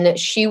when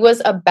she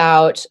was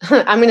about,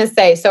 I'm going to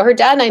say, so her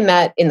dad and I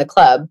met in the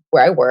club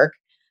where I work.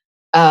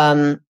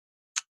 When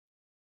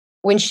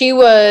she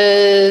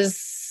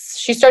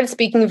started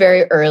speaking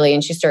very early,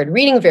 and she started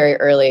reading very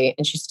early,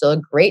 and she's still a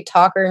great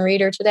talker and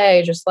reader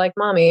today, just like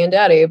mommy and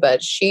daddy.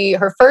 But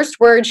her first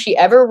word she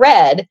ever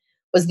read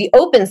was the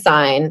open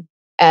sign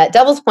at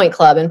Devil's Point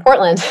Club in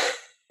Portland.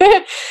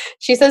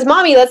 She says,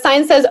 "Mommy, that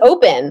sign says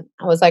open."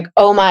 I was like,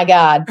 "Oh my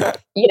God,"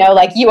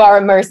 like you are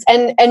immersed.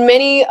 And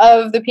many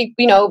of the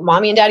people,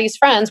 mommy and daddy's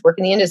friends work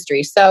in the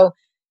industry. So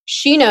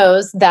she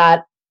knows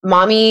that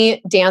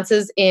mommy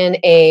dances in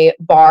a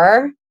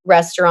bar,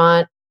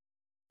 restaurant,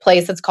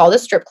 place that's called a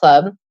strip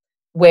club,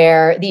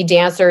 where the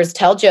dancers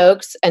tell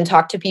jokes and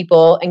talk to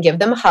people and give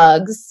them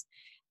hugs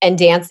and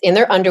dance in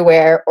their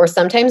underwear or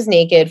sometimes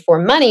naked for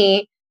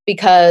money,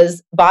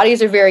 because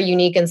bodies are very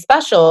unique and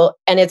special,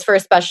 and it's for a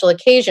special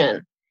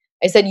occasion.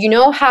 I said,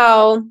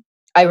 how,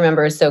 I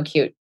remember, it's so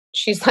cute.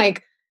 She's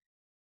like,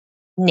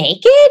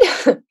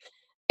 naked?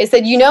 I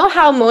said,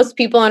 how most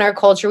people in our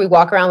culture, we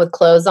walk around with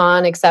clothes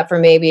on, except for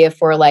maybe if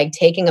we're like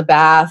taking a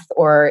bath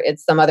or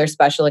it's some other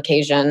special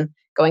occasion,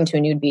 going to a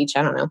nude beach,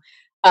 I don't know.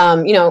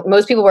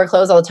 Most people wear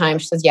clothes all the time.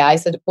 She says, yeah. I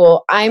said,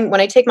 well, when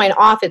I take mine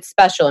off, it's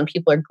special, and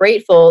people are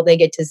grateful. They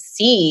get to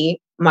see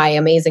my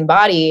amazing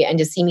body and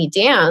to see me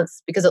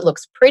dance because it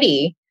looks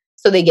pretty.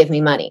 So they give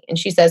me money. And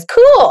she says,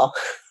 cool.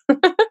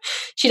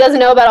 She doesn't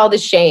know about all the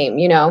shame,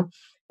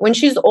 when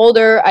she's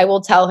older, I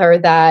will tell her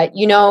that,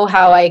 you know,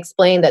 how I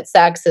explained that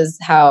sex is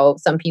how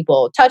some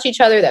people touch each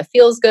other, that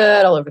feels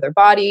good all over their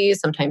bodies,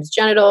 sometimes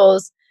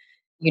genitals.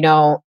 You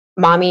know,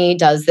 mommy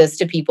does this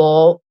to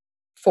people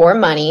for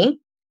money.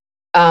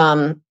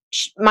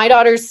 My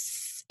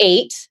daughter's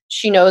 8.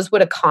 She knows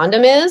what a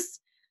condom is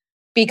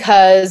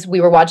because we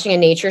were watching a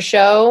nature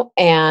show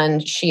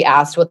and she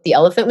asked what the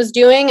elephant was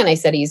doing. And I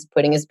said, he's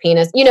putting his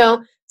penis, you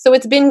know, so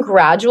it's been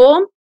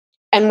gradual.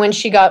 And when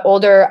she got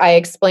older, I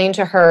explained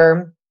to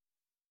her,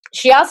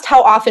 she asked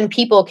how often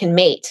people can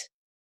mate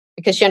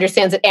because she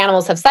understands that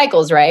animals have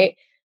cycles, right?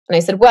 And I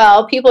said,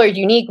 well, people are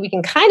unique. We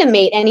can kind of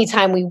mate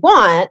anytime we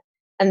want.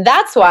 And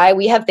that's why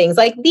we have things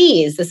like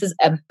these. This is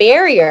a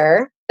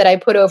barrier that I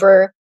put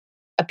over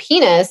a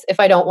penis if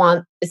I don't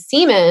want the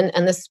semen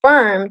and the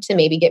sperm to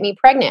maybe get me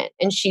pregnant.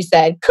 And she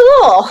said,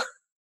 cool.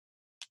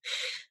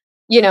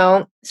 You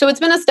know, so it's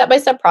been a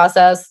step-by-step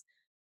process.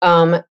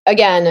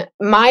 Again,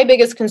 my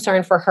biggest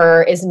concern for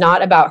her is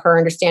not about her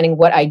understanding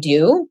what I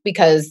do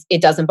because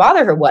it doesn't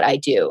bother her what I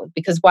do.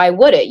 Because why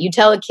would it? You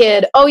tell a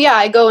kid, oh yeah,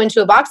 I go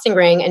into a boxing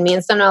ring and me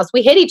and someone else,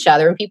 we hit each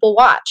other and people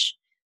watch.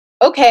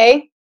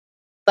 Okay.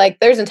 Like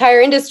there's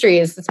entire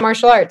industries, it's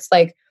martial arts.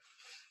 Like,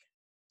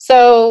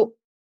 so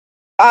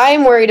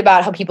I'm worried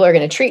about how people are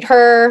going to treat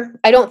her.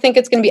 I don't think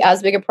it's going to be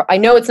as big I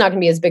know it's not going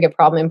to be as big a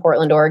problem in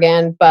Portland,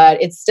 Oregon,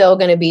 but it's still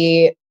going to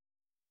be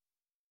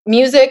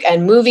music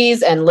and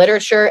movies and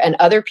literature and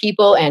other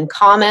people and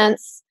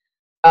comments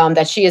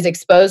that she is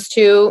exposed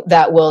to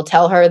that will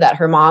tell her that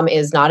her mom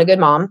is not a good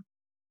mom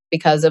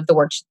because of the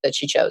work that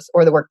she chose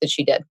or the work that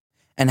she did.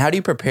 And how do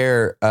you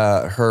prepare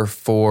her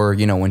for,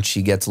 you know, when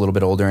she gets a little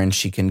bit older and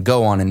she can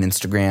go on an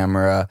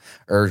Instagram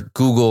or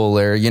Google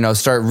or, you know,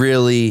 start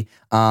really,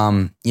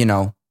 you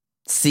know,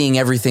 seeing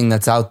everything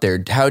that's out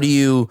there?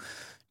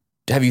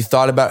 Have you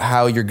thought about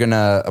how you're going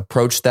to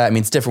approach that? I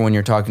mean, it's different when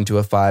you're talking to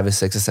a 5, a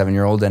 6, a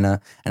 7-year-old and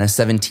a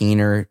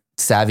 17 or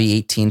savvy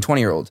 18,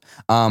 20-year-old.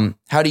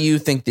 How do you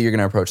think that you're going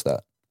to approach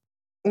that?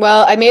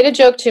 Well, I made a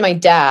joke to my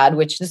dad,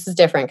 which this is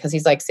different because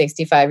he's like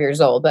 65 years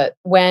old. But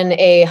when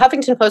a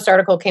Huffington Post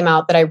article came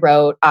out that I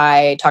wrote,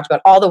 I talked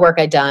about all the work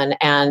I'd done.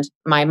 And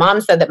my mom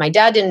said that my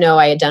dad didn't know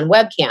I had done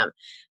webcam.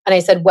 And I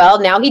said,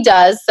 well, now he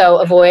does. So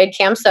avoid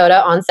cam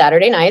soda on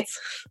Saturday nights.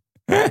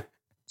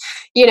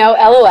 You know,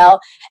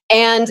 LOL.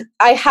 And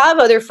I have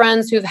other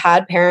friends who've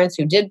had parents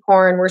who did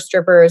porn, were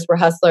strippers, were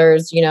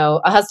hustlers. You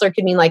know, a hustler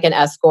could mean like an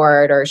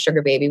escort or a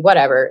sugar baby,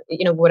 whatever,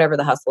 you know, whatever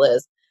the hustle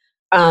is.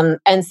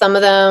 And some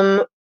of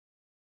them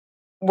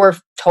were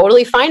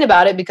totally fine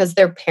about it because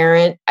their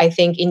parent, I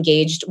think,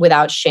 engaged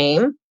without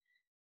shame.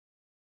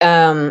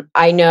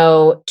 I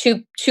know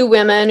two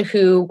women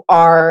who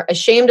are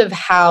ashamed of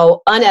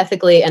how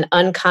unethically and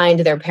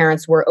unkind their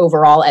parents were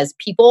overall as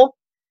people.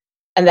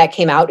 And that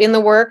came out in the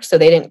work. So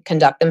they didn't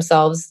conduct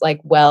themselves like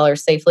well or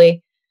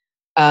safely.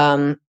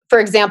 For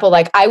example,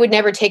 like I would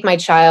never take my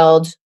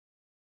child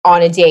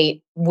on a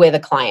date with a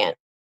client,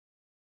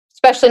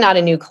 especially not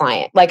a new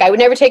client. Like I would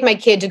never take my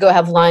kid to go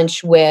have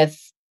lunch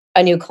with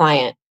a new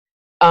client.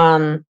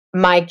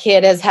 My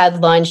kid has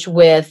had lunch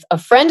with a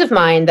friend of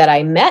mine that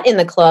I met in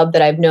the club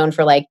that I've known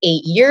for like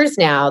 8 years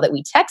now that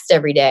we text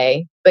every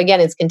day. But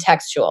again, it's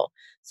contextual.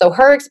 So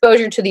her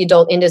exposure to the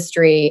adult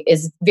industry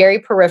is very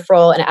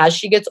peripheral. And as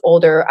she gets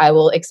older, I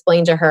will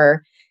explain to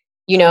her,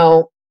 you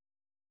know,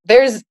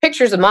 there's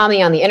pictures of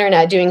mommy on the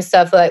internet doing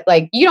stuff that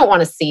like you don't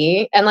want to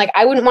see. And like,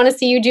 I wouldn't want to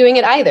see you doing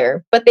it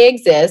either, but they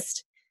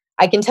exist.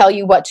 I can tell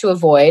you what to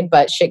avoid,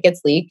 but shit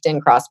gets leaked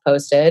and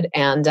cross-posted.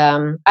 And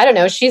I don't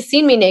know, she's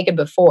seen me naked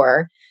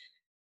before.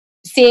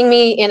 Seeing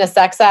me in a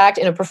sex act,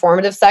 in a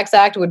performative sex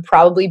act would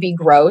probably be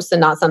gross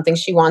and not something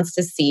she wants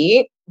to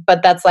see.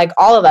 But that's like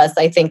all of us.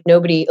 I think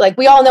nobody, like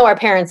we all know our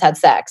parents had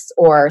sex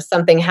or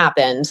something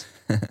happened.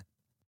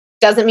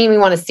 Doesn't mean we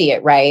want to see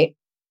it, right?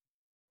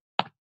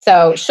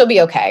 So she'll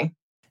be okay.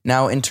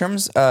 Now, in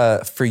terms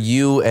for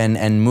you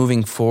and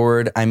moving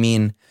forward, I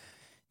mean,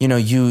 you know,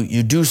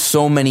 you do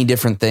so many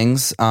different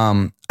things.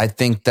 I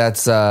think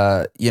that's,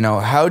 you know,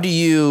 how do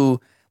you,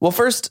 well,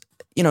 first,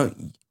 you know,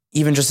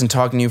 even just in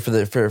talking to you for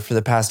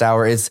the past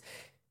hour is,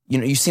 you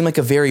know, you seem like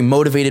a very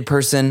motivated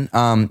person,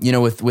 you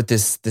know, with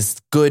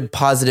this good,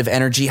 positive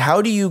energy.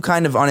 How do you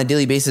kind of on a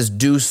daily basis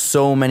do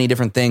so many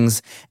different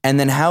things? And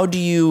then how do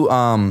you,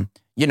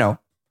 you know,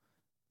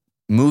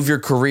 move your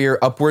career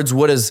upwards?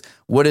 What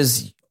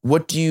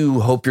do you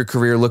hope your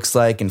career looks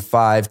like in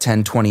 5,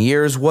 10, 20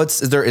 years?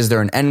 Is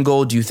there an end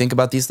goal? Do you think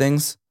about these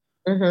things?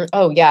 Mm-hmm.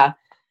 Oh, yeah.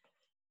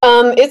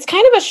 It's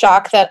kind of a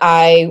shock that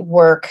I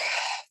work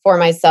for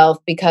myself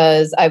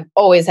because I've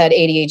always had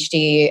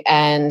ADHD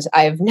and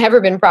I've never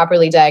been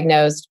properly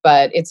diagnosed,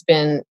 but it's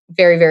been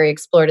very, very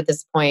explored at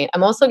this point.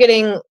 I'm also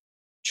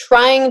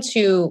trying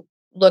to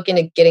look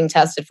into getting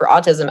tested for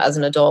autism as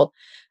an adult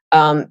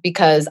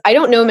because I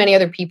don't know many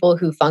other people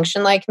who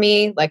function like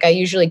me. Like I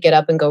usually get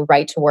up and go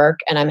right to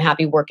work and I'm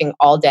happy working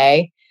all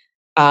day.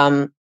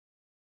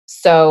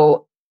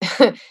 So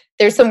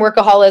there's some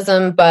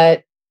workaholism,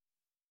 but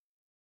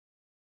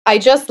I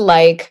just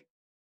like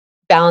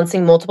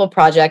balancing multiple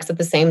projects at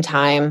the same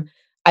time.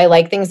 I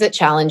like things that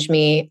challenge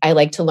me. I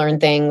like to learn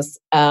things.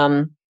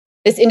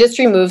 This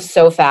industry moves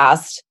so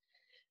fast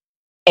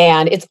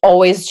and it's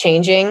always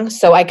changing.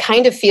 So I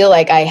kind of feel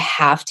like I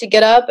have to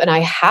get up and I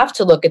have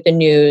to look at the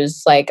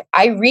news. Like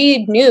I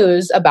read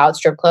news about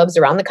strip clubs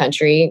around the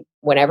country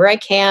whenever I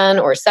can,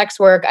 or sex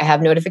work. I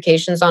have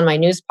notifications on my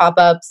news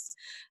pop-ups.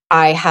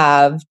 I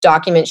have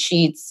document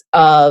sheets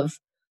of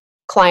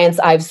clients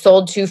I've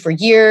sold to for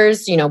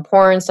years,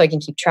 porn, so I can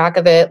keep track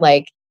of it.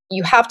 Like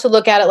you have to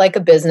look at it like a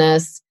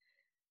business.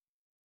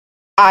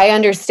 I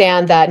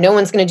understand that no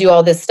one's going to do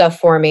all this stuff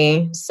for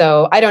me.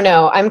 So I don't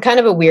know. I'm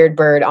kind of a weird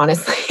bird,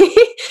 honestly.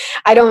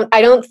 I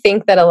don't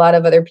think that a lot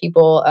of other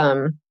people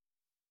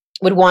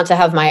would want to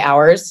have my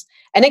hours.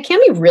 And it can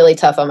be really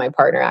tough on my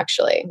partner,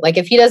 actually. Like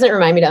if he doesn't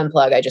remind me to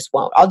unplug, I just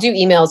won't. I'll do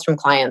emails from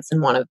clients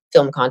and want to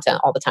film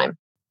content all the time.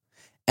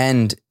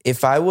 And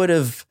if I would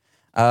have,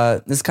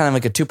 this is kind of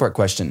like a two-part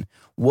question.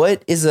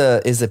 What is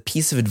a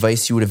piece of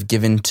advice you would have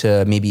given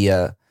to maybe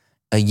a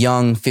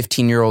young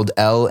 15-year-old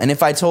Elle? And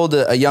if I told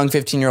a young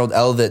 15-year-old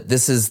Elle that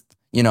this is,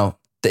 the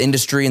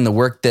industry and the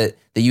work that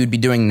you would be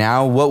doing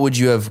now, what would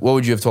you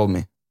have told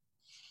me?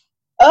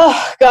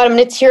 Oh God, I'm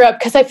going to tear up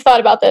because I've thought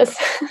about this.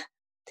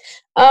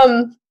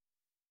 I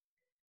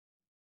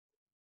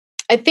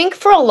think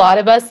for a lot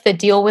of us that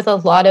deal with a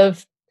lot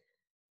of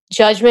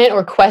judgment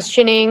or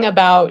questioning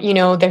about,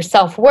 their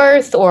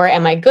self-worth, or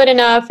am I good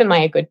enough? Am I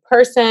a good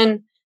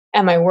person?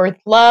 Am I worth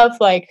love?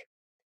 Like,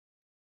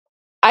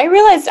 I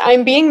realized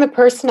I'm being the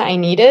person I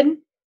needed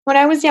when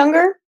I was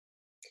younger.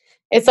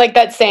 It's like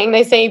that saying,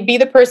 they say, be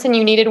the person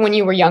you needed when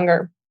you were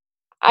younger.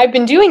 I've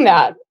been doing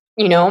that,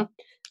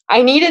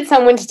 I needed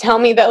someone to tell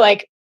me that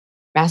like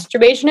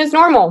masturbation is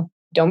normal.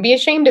 Don't be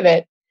ashamed of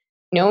it.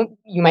 You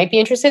might be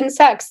interested in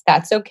sex.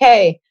 That's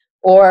okay.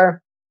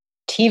 Or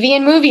TV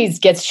and movies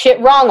gets shit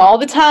wrong all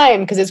the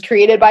time because it's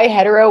created by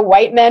hetero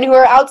white men who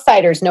are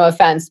outsiders. No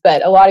offense,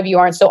 but a lot of you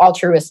aren't so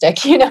altruistic,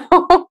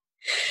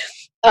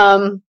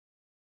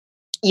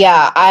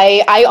 Yeah,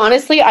 I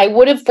honestly, I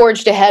would have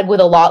forged ahead with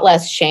a lot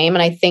less shame.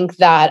 And I think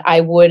that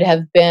I would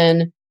have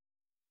been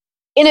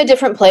in a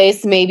different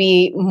place,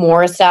 maybe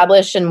more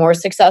established and more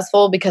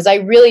successful, because I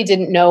really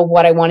didn't know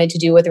what I wanted to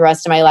do with the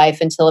rest of my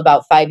life until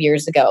about 5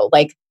 years ago.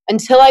 Like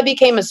until I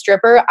became a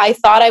stripper, I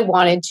thought I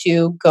wanted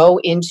to go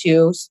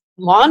into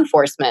law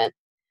enforcement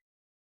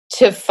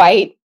to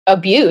fight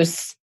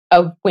abuse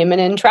of women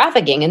and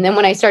trafficking. And then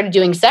when I started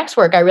doing sex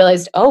work, I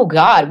realized, oh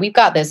God, we've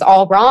got this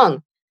all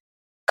wrong.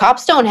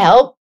 Cops don't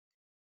help.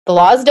 The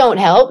laws don't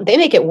help. They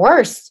make it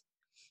worse.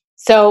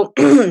 So,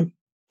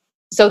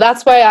 so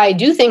that's why I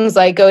do things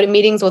like go to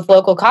meetings with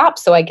local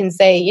cops so I can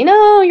say,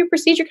 your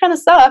procedure kind of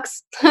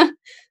sucks. And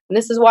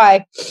this is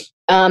why.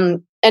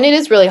 And it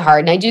is really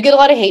hard. And I do get a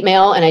lot of hate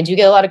mail and I do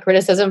get a lot of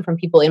criticism from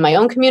people in my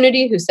own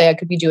community who say I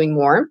could be doing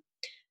more.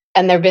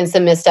 And there have been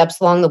some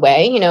missteps along the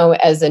way,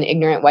 as an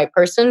ignorant white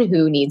person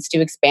who needs to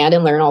expand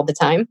and learn all the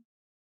time.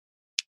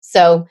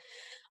 So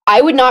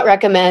I would not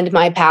recommend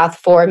my path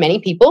for many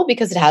people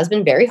because it has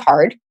been very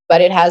hard,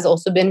 but it has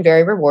also been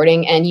very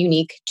rewarding and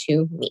unique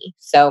to me.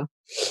 So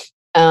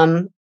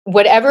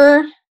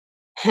whatever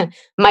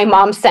my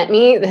mom sent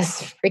me,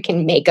 this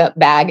freaking makeup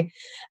bag,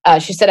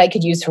 she said I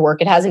could use for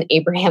work. It has an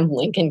Abraham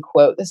Lincoln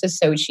quote. This is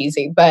so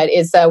cheesy, but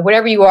it's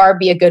whatever you are,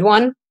 be a good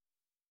one.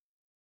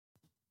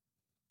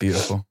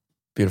 Beautiful.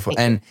 Beautiful.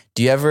 And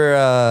do you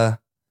ever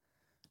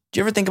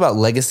think about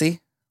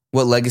legacy?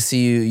 What legacy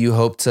you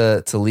hope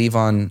to leave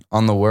on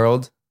the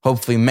world?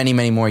 Hopefully many,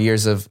 many more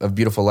years of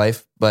beautiful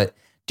life. But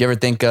do you ever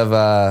think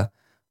of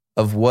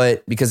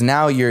what, because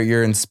now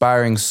you're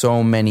inspiring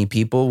so many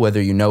people,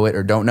 whether you know it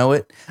or don't know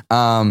it.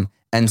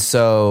 And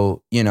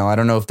so, I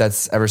don't know if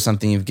that's ever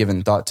something you've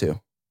given thought to.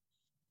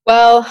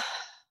 Well,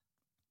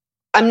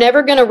 I'm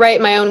never going to write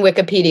my own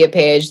Wikipedia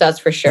page. That's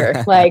for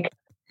sure. Like,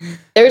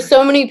 there's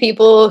so many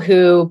people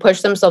who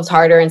push themselves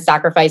harder and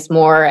sacrifice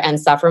more and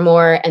suffer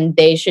more, and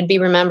they should be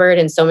remembered.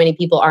 And so many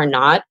people are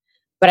not.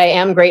 But I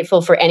am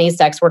grateful for any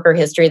sex worker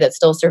history that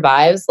still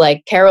survives.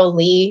 Like Carol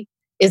Lee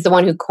is the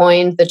one who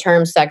coined the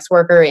term sex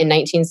worker in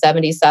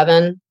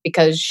 1977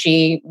 because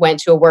she went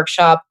to a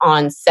workshop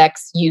on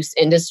sex use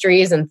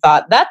industries and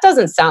thought, that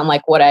doesn't sound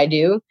like what I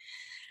do.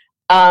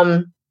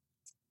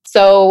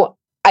 So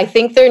I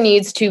think there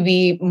needs to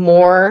be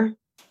more.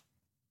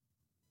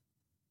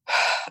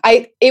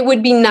 It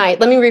would be nice.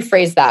 Let me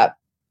rephrase that.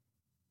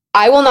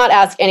 I will not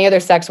ask any other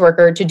sex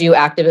worker to do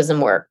activism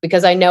work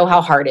because I know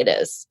how hard it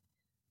is.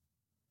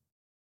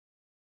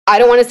 I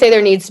don't want to say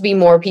there needs to be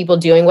more people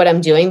doing what I'm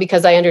doing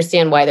because I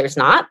understand why there's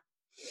not.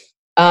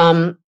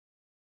 I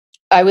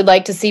would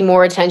like to see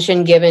more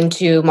attention given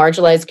to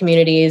marginalized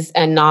communities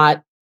and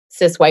not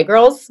cis white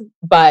girls.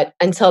 But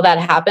until that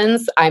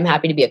happens, I'm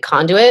happy to be a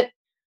conduit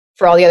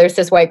for all the other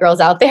cis white girls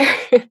out there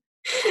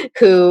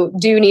who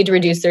do need to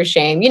reduce their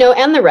shame,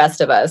 and the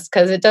rest of us,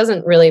 because it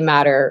doesn't really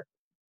matter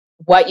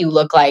what you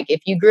look like. If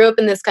you grew up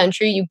in this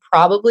country, you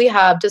probably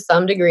have to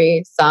some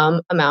degree,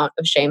 some amount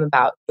of shame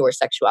about your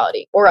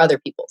sexuality or other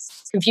people's,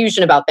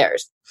 confusion about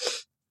theirs.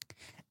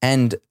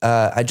 And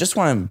I just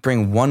want to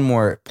bring one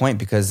more point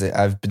because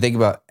I've been thinking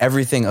about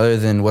everything other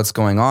than what's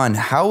going on.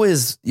 How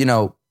is,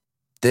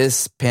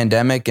 this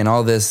pandemic and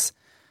all this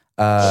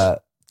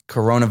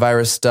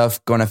coronavirus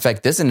stuff going to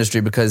affect this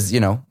industry? Because,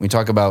 we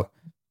talk about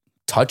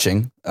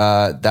touching,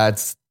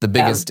 that's the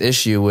biggest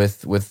issue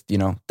with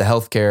the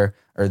healthcare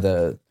or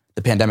the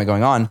pandemic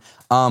going on.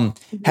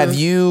 Have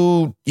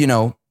you,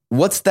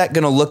 what's that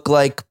going to look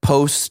like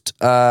post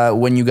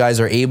when you guys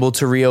are able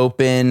to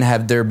reopen?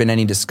 Have there been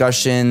any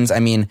discussions? I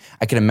mean,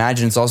 I can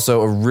imagine it's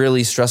also a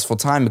really stressful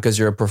time because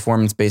you're a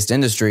performance-based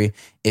industry.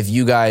 If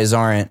you guys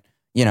aren't,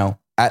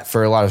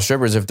 for a lot of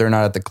strippers, if they're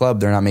not at the club,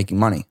 they're not making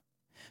money.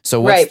 So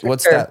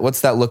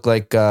what's that look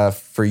like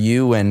for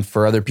you and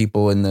for other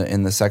people in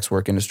the sex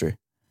work industry?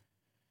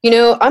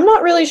 I'm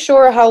not really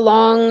sure how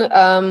long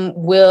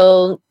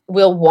we'll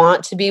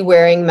want to be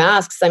wearing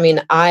masks. I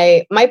mean,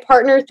 my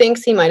partner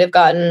thinks he might have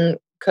gotten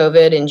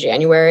COVID in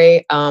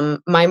January.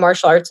 My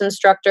martial arts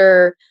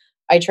instructor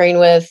I train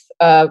with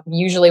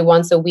usually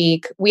once a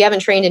week. We haven't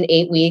trained in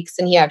 8 weeks,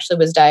 and he actually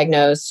was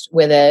diagnosed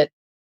with it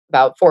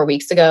about 4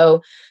 weeks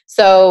ago.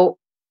 So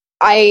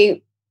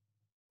I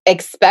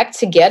expect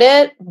to get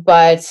it,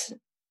 but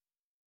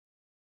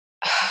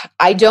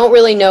I don't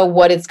really know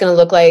what it's going to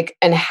look like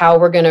and how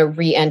we're going to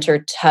re-enter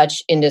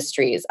touch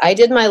industries. I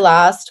did my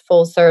last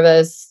full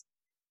service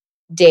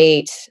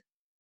date,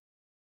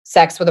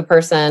 sex with a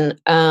person,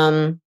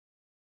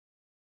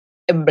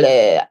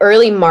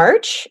 early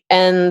March,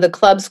 and the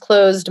clubs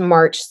closed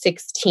March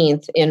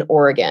 16th in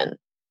Oregon.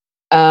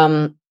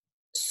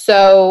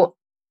 So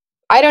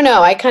I don't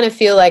know. I kind of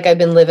feel like I've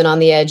been living on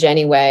the edge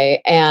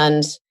anyway.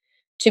 And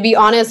to be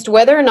honest,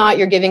 whether or not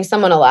you're giving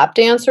someone a lap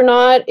dance or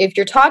not, if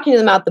you're talking to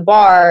them at the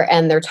bar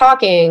and they're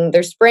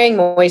spraying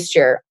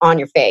moisture on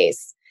your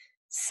face.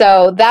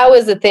 So that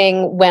was the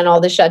thing when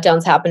all the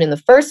shutdowns happened in the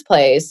first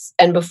place.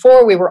 And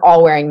before we were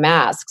all wearing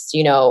masks,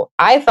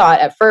 I thought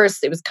at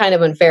first it was kind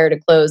of unfair to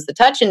close the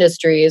touch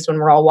industries when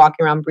we're all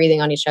walking around breathing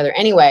on each other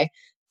anyway.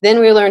 Then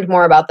we learned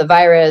more about the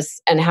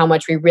virus and how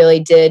much we really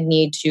did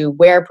need to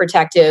wear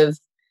protective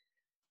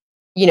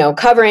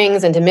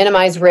coverings and to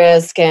minimize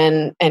risk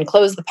and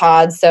close the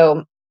pods.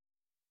 So,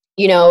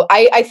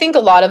 I think a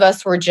lot of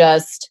us were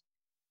just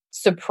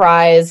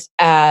surprised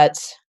at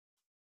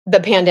the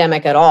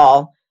pandemic at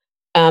all.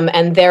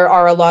 And there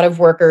are a lot of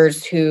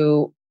workers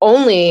who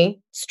only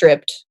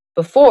stripped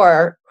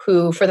before,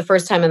 who for the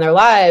first time in their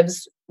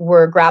lives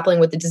were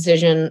grappling with the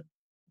decision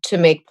to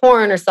make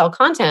porn or sell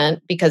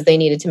content because they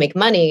needed to make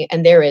money.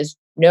 And there is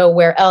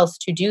nowhere else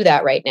to do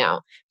that right now.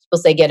 People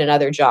say, get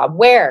another job.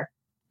 Where?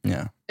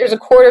 Yeah. There's a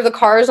quarter of the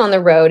cars on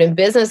the road and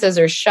businesses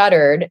are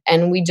shuttered,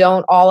 and we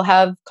don't all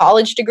have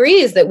college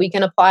degrees that we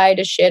can apply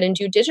to shit and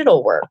do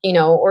digital work,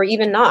 or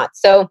even not.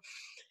 So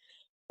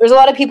there's a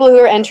lot of people who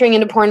are entering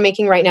into porn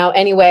making right now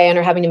anyway and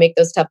are having to make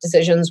those tough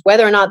decisions,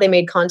 whether or not they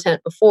made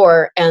content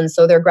before. And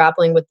so they're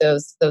grappling with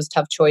those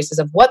tough choices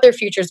of what their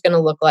future is going to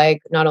look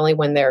like, not only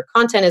when their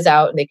content is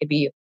out and they could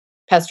be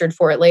pestered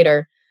for it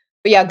later.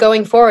 But yeah,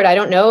 going forward, I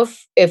don't know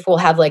if we'll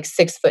have like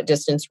 6 foot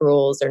distance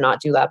rules or not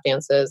do lap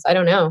dances. I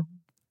don't know.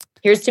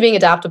 Here's to being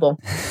adaptable.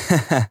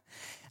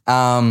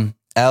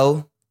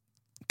 Elle,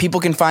 people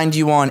can find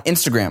you on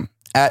Instagram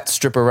at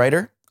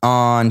stripperwriter,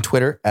 on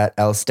Twitter at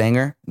Elle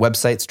Stanger,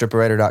 website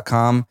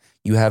stripperwriter.com.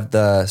 You have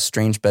the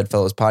Strange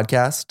Bedfellows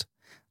podcast.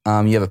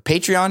 You have a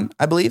Patreon,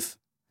 I believe.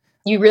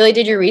 You really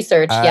did your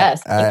research.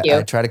 Yes. Thank you.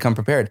 I try to come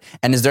prepared.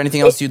 And is there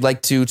anything else you'd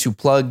like to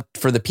plug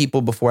for the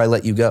people before I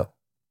let you go?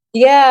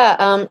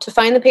 Yeah. To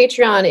find the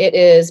Patreon, it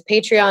is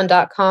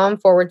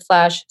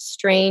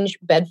patreon.com/Strange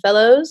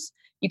Bedfellows.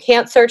 You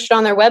can't search it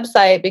on their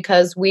website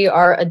because we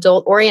are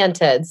adult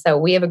oriented. So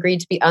we have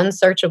agreed to be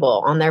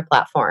unsearchable on their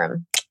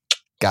platform.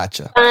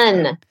 Gotcha.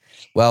 Fun.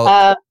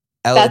 Well,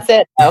 Elle, that's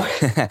it. Oh.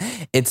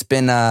 It's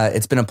been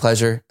a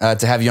pleasure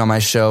to have you on my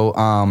show.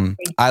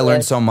 I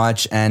learned so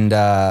much, and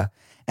I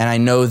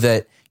know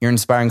that you're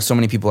inspiring so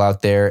many people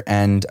out there,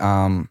 and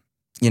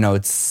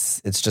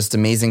it's just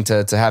amazing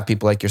to have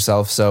people like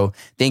yourself. So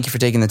thank you for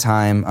taking the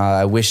time.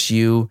 I wish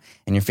you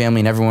and your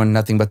family and everyone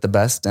nothing but the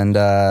best, and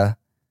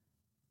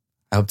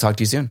I hope to talk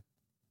to you soon.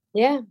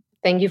 Yeah.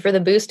 Thank you for the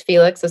boost,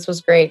 Felix. This was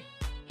great.